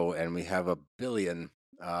show, and we have a billion.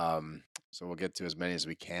 So we'll get to as many as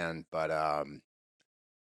we can, but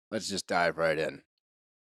let's just dive right in.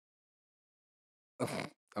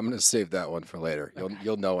 I'm gonna save that one for later.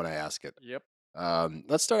 You'll know when I ask it. Yep.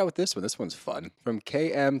 Let's start out with this one. This one's fun. From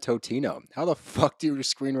KM Totino. How the fuck do you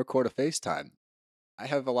screen record a FaceTime? I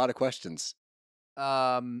have a lot of questions.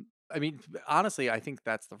 I mean, honestly, I think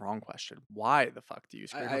that's the wrong question. Why the fuck do you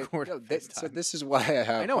screen record? No, a so FaceTime? this is why I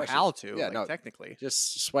have I know questions. how to, Yeah, like, no, technically.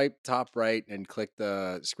 just swipe top right and click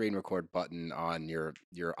the screen record button on your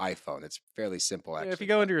iPhone. It's fairly simple, actually. Yeah, if you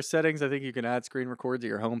go into your settings, I think you can add screen record to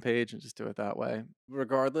your homepage and just do it that way.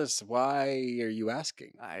 Regardless, why are you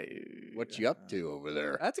asking? What you up to over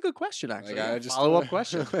there? That's a good question, actually. Like, I just Follow up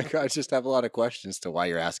question. Like, I just have a lot of questions to why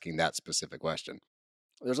you're asking that specific question.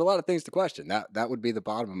 There's a lot of things to question. That would be the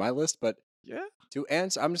bottom of my list, but Yeah. to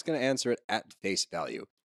answer, I'm just going to answer it at face value.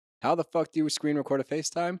 How the fuck do you screen record a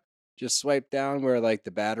FaceTime? Just swipe down where like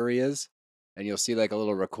the battery is, and you'll see like a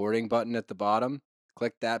little recording button at the bottom.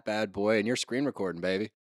 Click that bad boy, and you're screen recording,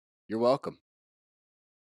 baby. You're welcome.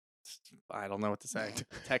 I don't know what to say.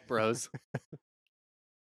 Tech bros.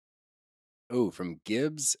 Ooh, from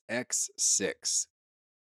Gibbs X6.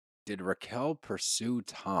 Did Raquel pursue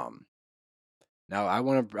Tom? Now I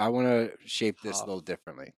want to shape this a Tough. little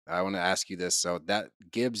differently. I want to ask you this. So that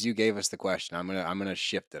Gibbs, you gave us the question. I'm gonna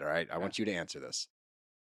shift it. All right. I want you to answer this.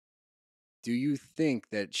 Do you think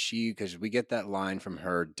that because we get that line from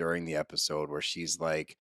her during the episode where she's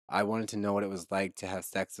like, "I wanted to know what it was like to have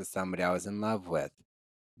sex with somebody I was in love with."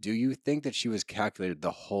 Do you think that she was calculated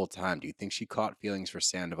the whole time? Do you think she caught feelings for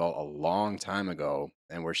Sandoval a long time ago,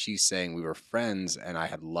 and where she's saying we were friends and I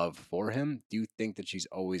had love for him? Do you think that she's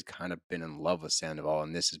always kind of been in love with Sandoval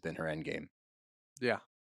and this has been her end game? Yeah,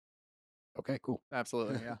 Okay, cool.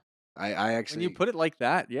 absolutely. Yeah. I When you actually put it like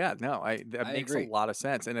that, yeah, no, that I makes a agree. lot of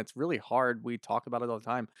sense, and it's really hard. We talk about it all the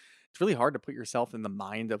time. It's really hard to put yourself in the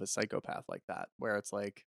mind of a psychopath like that, where it's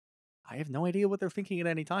like, I have no idea what they're thinking at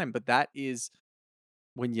any time. But that is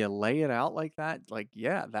when you lay it out like that, like,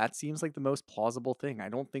 yeah, that seems like the most plausible thing. I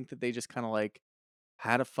don't think that they just kind of like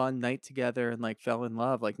had a fun night together and like fell in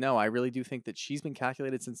love. Like, no, I really do think that she's been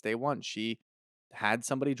calculated since day one. She had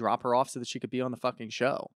somebody drop her off so that she could be on the fucking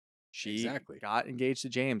show. She Exactly. got engaged to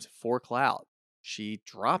James for clout. She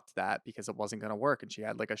dropped that because it wasn't going to work. And she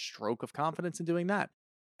had like a stroke of confidence in doing that.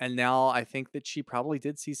 And now I think that she probably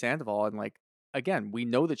did see Sandoval. And like, again, we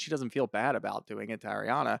know that she doesn't feel bad about doing it to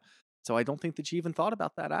Ariana. So I don't think that she even thought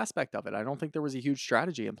about that aspect of it. I don't think there was a huge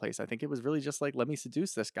strategy in place. I think it was really just like, let me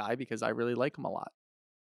seduce this guy because I really like him a lot.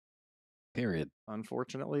 Period.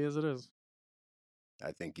 Unfortunately, as it is.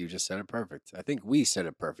 I think you just said it perfect. I think we said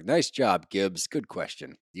it perfect. Nice job, Gibbs. Good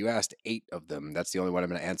question. You asked 8 of them. That's the only one I'm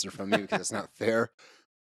going to answer from you because it's not fair.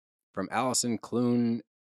 From Allison Clune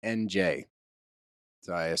NJ.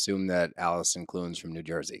 So I assume that Allison Clune's from New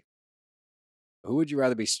Jersey. Who would you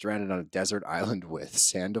rather be stranded on a desert island with,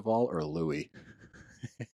 Sandoval or Louis?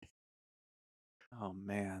 Oh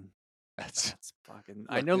man, That's that's fucking.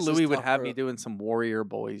 I look. know This is Louis would have me tougher. doing some Warrior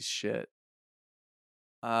Boys shit.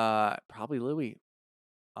 Probably Louis.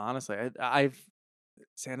 Honestly, I've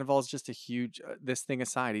Sandoval's just a huge. This thing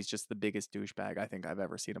aside, he's just the biggest douchebag I think I've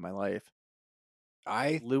ever seen in my life.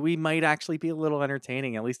 I Louis might actually be a little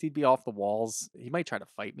entertaining. At least he'd be off the walls. He might try to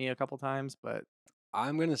fight me a couple times, but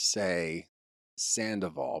I'm gonna say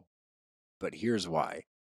Sandoval, but here's why.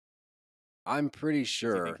 I'm pretty 'cause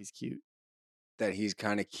you think sure he's cute. that he's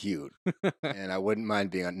kind of cute, and I wouldn't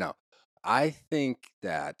mind being on. No, I think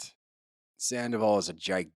that Sandoval is a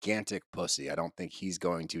gigantic pussy. I don't think he's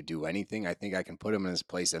going to do anything. I think I can put him in his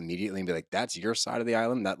place immediately and be like, "That's your side of the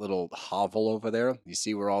island. That little hovel over there. You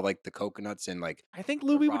see where all like the coconuts and like I think the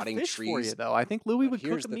Louis would rotting fish for you, trees." though. I think Louis But would cook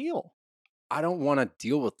here's a the meal. I don't want to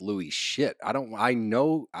deal with Louis shit. I don't. I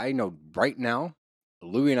know right now,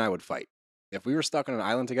 Louis and I would fight if we were stuck on an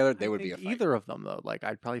island together. I There would be think a fight. either of them, though. Like,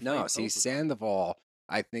 I'd probably No, fight see both of them. Sandoval.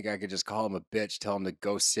 I think I could just call him a bitch, tell him to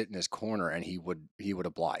go sit in his corner, and he would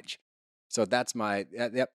oblige. So that's my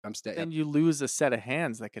yep. I'm staying. Then you lose a set of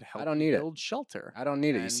hands that could I help don't you need it. build shelter. I don't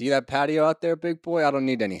need it. You And see that patio out there, big boy? I don't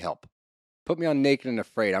need any help. Put me on naked and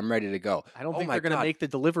afraid. I'm ready to go. I don't Oh think my they're going to God. make the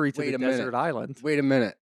delivery to Wait the a minute. desert island. Wait a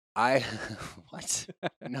minute. I what?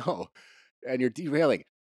 No. And you're derailing.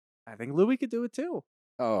 I think Louis could do it too.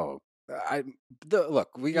 Oh,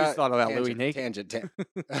 look. We You just got thought about Louis tangent, naked.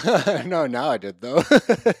 tangent. No, now I did though.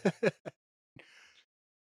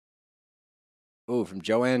 Ooh, from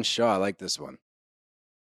Joanne Shaw. I like this one.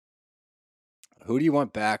 Who do you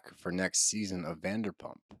want back for next season of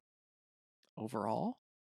Vanderpump? Overall,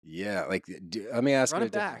 Yeah, like let me ask run it a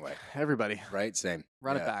it different back. way. Everybody, Right? Same.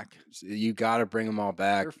 run it Yeah. back. So you got to bring them all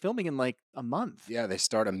back. They're filming in like a month. Yeah, they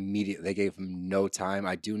start immediately. They gave him no time.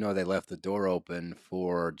 I do know they left the door open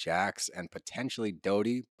for Jax and potentially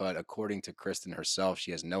Dodie, but according to Kristen herself,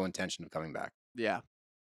 she has no intention of coming back. Yeah.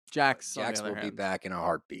 Jax, on the Jax other will be hand, back in a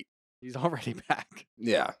heartbeat. he's already back.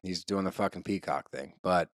 Yeah, he's doing the fucking peacock thing.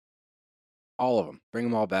 But all of them, bring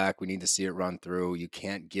them all back. We need to see it run through. You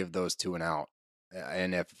can't give those two an out.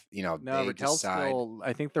 And if No, they Raquel's decide, still.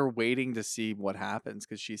 I think they're waiting to see what happens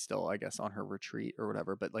because she's still, I guess, on her retreat or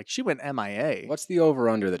whatever. But like, she went MIA. what's the over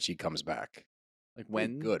under that she comes back? Like Pretty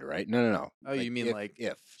when? good, right? No. Oh, you mean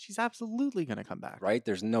if she's absolutely gonna come back? right?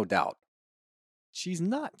 There's no doubt. She's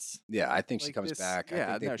nuts. Yeah, I think she Like comes this- back. I yeah,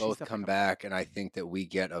 think they no, she's both definitely come coming back, and I think that we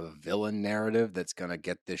get a villain narrative that's gonna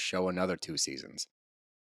get this show another 2 seasons.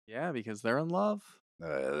 Yeah, because they're in love.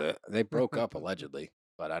 They broke up allegedly,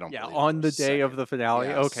 but I don't. Yeah, believe it on for the a day of second. the finale.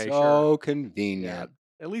 Yeah, Okay, so sure. Yeah, convenient.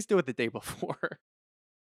 at least do it the day before.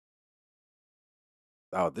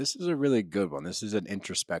 Oh, this is a really good one. This is an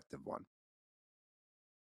introspective one.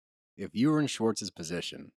 If you were in Schwartz's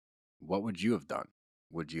position, what would you have done?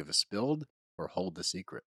 Would you have spilled or hold the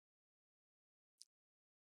secret?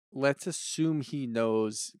 Let's assume he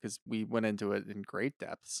knows because we went into it in great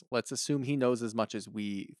depths. Let's assume he knows as much as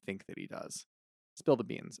we think that he does. Spill the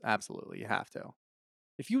beans. Absolutely. You have to.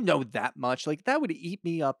 If you know that much, like that would eat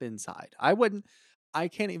me up inside. I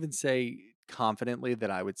can't even say confidently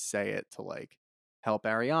that I would say it to like help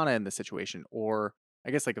Ariana in the situation or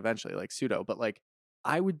I guess like eventually like pseudo, but like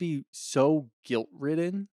I would be so guilt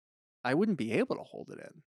ridden, I wouldn't be able to hold it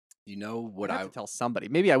in. You know what I'd have to tell somebody.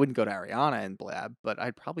 Maybe I wouldn't go to Ariana and blab, but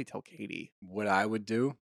I'd probably tell Katie. what I would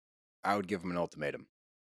do? I would give him an ultimatum.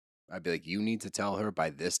 I'd be like, you need to tell her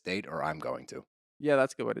by this date, or I'm going to. Yeah,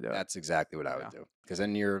 that's a good way to do it. That's exactly what I would do. Because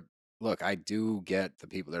then look, I do get the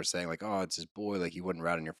people that are saying like, oh, it's his boy, like he wouldn't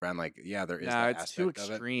rat on your friend. Like, yeah, there is No, that it's too aspect of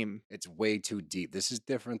it. extreme. It's way too deep. This is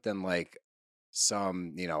different than like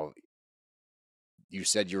some, you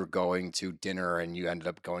said you were going to dinner and you ended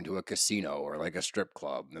up going to a casino or like a strip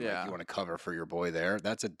club and like Yeah. you want to cover for your boy there.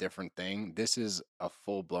 That's a different thing. This is a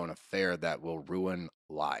full-blown affair that will ruin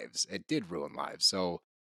lives. It did ruin lives. So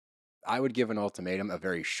I would give an ultimatum, a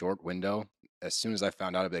very short window. As soon as I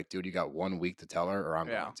found out, I'd be like, dude, you got 1 week to tell her or I'm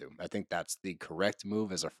Yeah. going to. I think that's the correct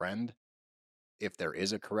move as a friend. If there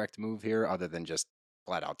is a correct move here, other than just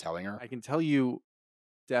flat out telling her. I can tell you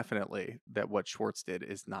definitely that what Schwartz did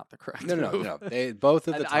is not the correct No, move. no. They both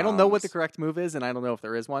of the I don't know what the times- correct move is, and I don't know if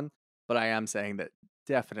there is one, but I am saying that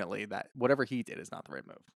definitely that whatever he did is not the right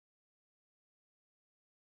move.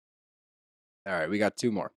 All right, we got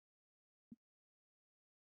 2 more.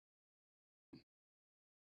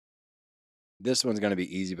 This one's going to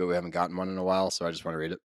be easy, but we haven't gotten one in a while, so I just want to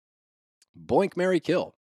read it. Boink, Marry,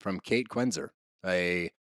 Kill from Kate Quenzer,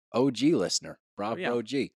 a OG listener. Bravo, yeah.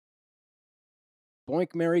 OG.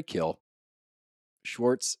 Boink, Marry, Kill.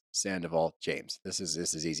 Schwartz, Sandoval, James. This is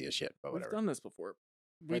easy as shit, but We've whatever. done this before.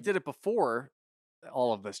 We But- did it before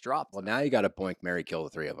all of this dropped. Well, now you got to boink, marry, kill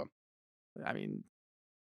the 3 of them. I mean,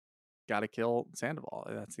 got to kill Sandoval.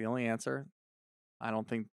 That's the only answer. I don't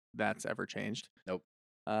think that's ever changed. Nope.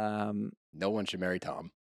 Um, No one should marry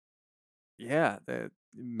Tom. yeah,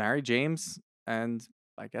 marry James and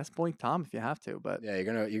I guess boink Tom if you have to. But Yeah,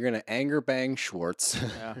 you're gonna anger bang Schwartz.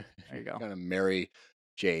 Yeah, there you You're go. gonna marry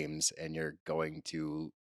James, and you're going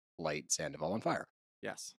to light Sandoval on fire.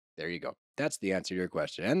 yes, There you go. That's the answer to your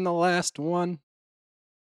question. And the last one,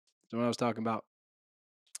 the one I was talking about,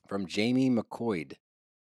 from Jamie McCoyd. I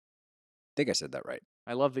think I said that right.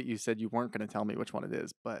 I love that you said you weren't going to tell me which one it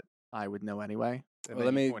is, but I would know anyway. And Well,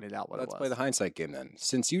 then let you me- pointed out what Let's it was. play the hindsight game then.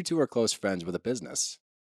 Since you two are close friends with a business,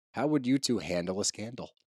 how would you two handle a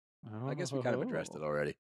scandal? I guess we kind of addressed it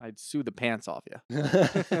already. I'd sue the pants off you.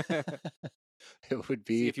 It would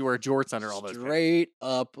See be if you wear jorts under all those. pants. straight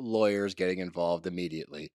up lawyers getting involved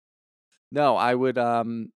immediately. No, I would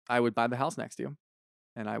buy the house next to you,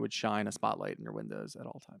 and I would shine a spotlight in your windows at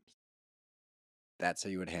all times. That's how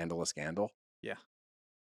you would handle a scandal? Yeah.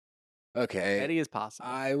 Okay. Petty as possible.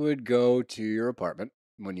 I would go to your apartment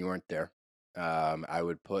when you weren't there. I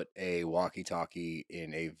would put a walkie-talkie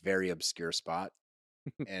in a very obscure spot,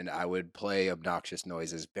 and I would play obnoxious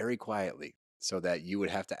noises very quietly so that you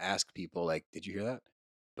would have to ask people, like, did you hear that?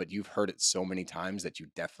 But you've heard it so many times that you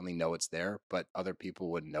definitely know it's there, but other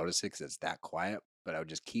people wouldn't notice it because it's that quiet. But I would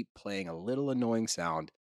just keep playing a little annoying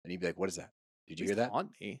sound, and you'd be like, what is that? Did you hear that?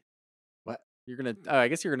 Haunt me. What? You're gonna? I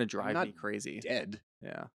guess you're gonna drive not me crazy. Dead?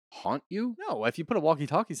 Yeah. Haunt you? No, if you put a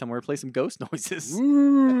walkie-talkie somewhere, play some ghost noises.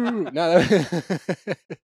 Woo! No,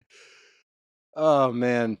 oh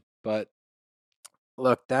man, but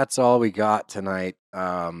look, that's all we got tonight.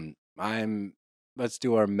 Let's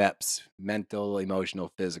do our MEPs: mental,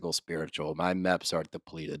 emotional, physical, spiritual. My MEPs are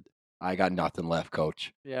depleted. I got nothing left,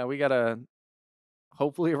 coach. Yeah, we got a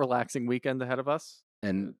hopefully a relaxing weekend ahead of us.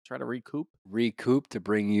 And Try to recoup. to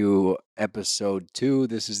bring you episode 2.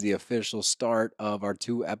 This is the official start of our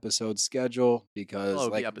 2-episode schedule because Well,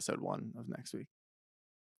 it'll be episode 1 of next week.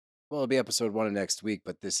 Well, it'll be episode 1 of next week,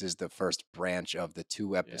 but this is the first branch of the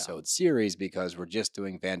 2-episode series because we're just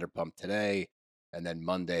doing Vanderpump today. And then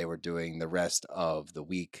Monday, we're doing the rest of the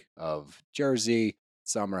week of Jersey,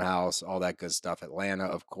 Summer House, all that good stuff. Atlanta,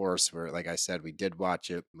 of course, where, like I said, we did watch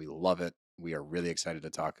it. We love it. We are really excited to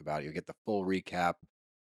talk about it. You'll get the full recap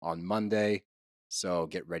on Monday. So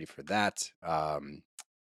get ready for that.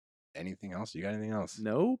 Anything else? You got anything else?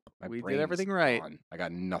 Nope. My We did brain's everything right. gone. I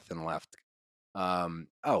got nothing left.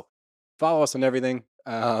 Follow us on everything.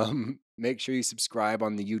 Make sure you subscribe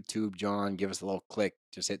on the YouTube, John. Give us a little click.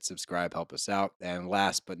 Just hit subscribe. Help us out. And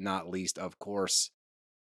last but not least, of course,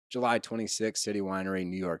 July 26th, City Winery,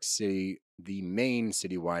 New York City. The main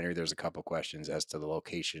City Winery. There's a couple questions as to the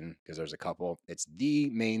location because there's a couple. It's the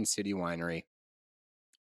main City Winery.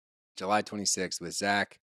 July 26th with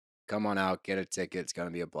Zach. Come on out. Get a ticket. It's going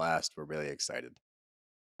to be a blast. We're really excited.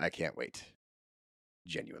 I can't wait.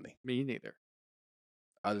 Genuinely. Me neither.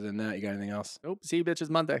 Other than that, you got anything else? Nope. See you bitches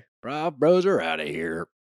Monday. Bros are out of here.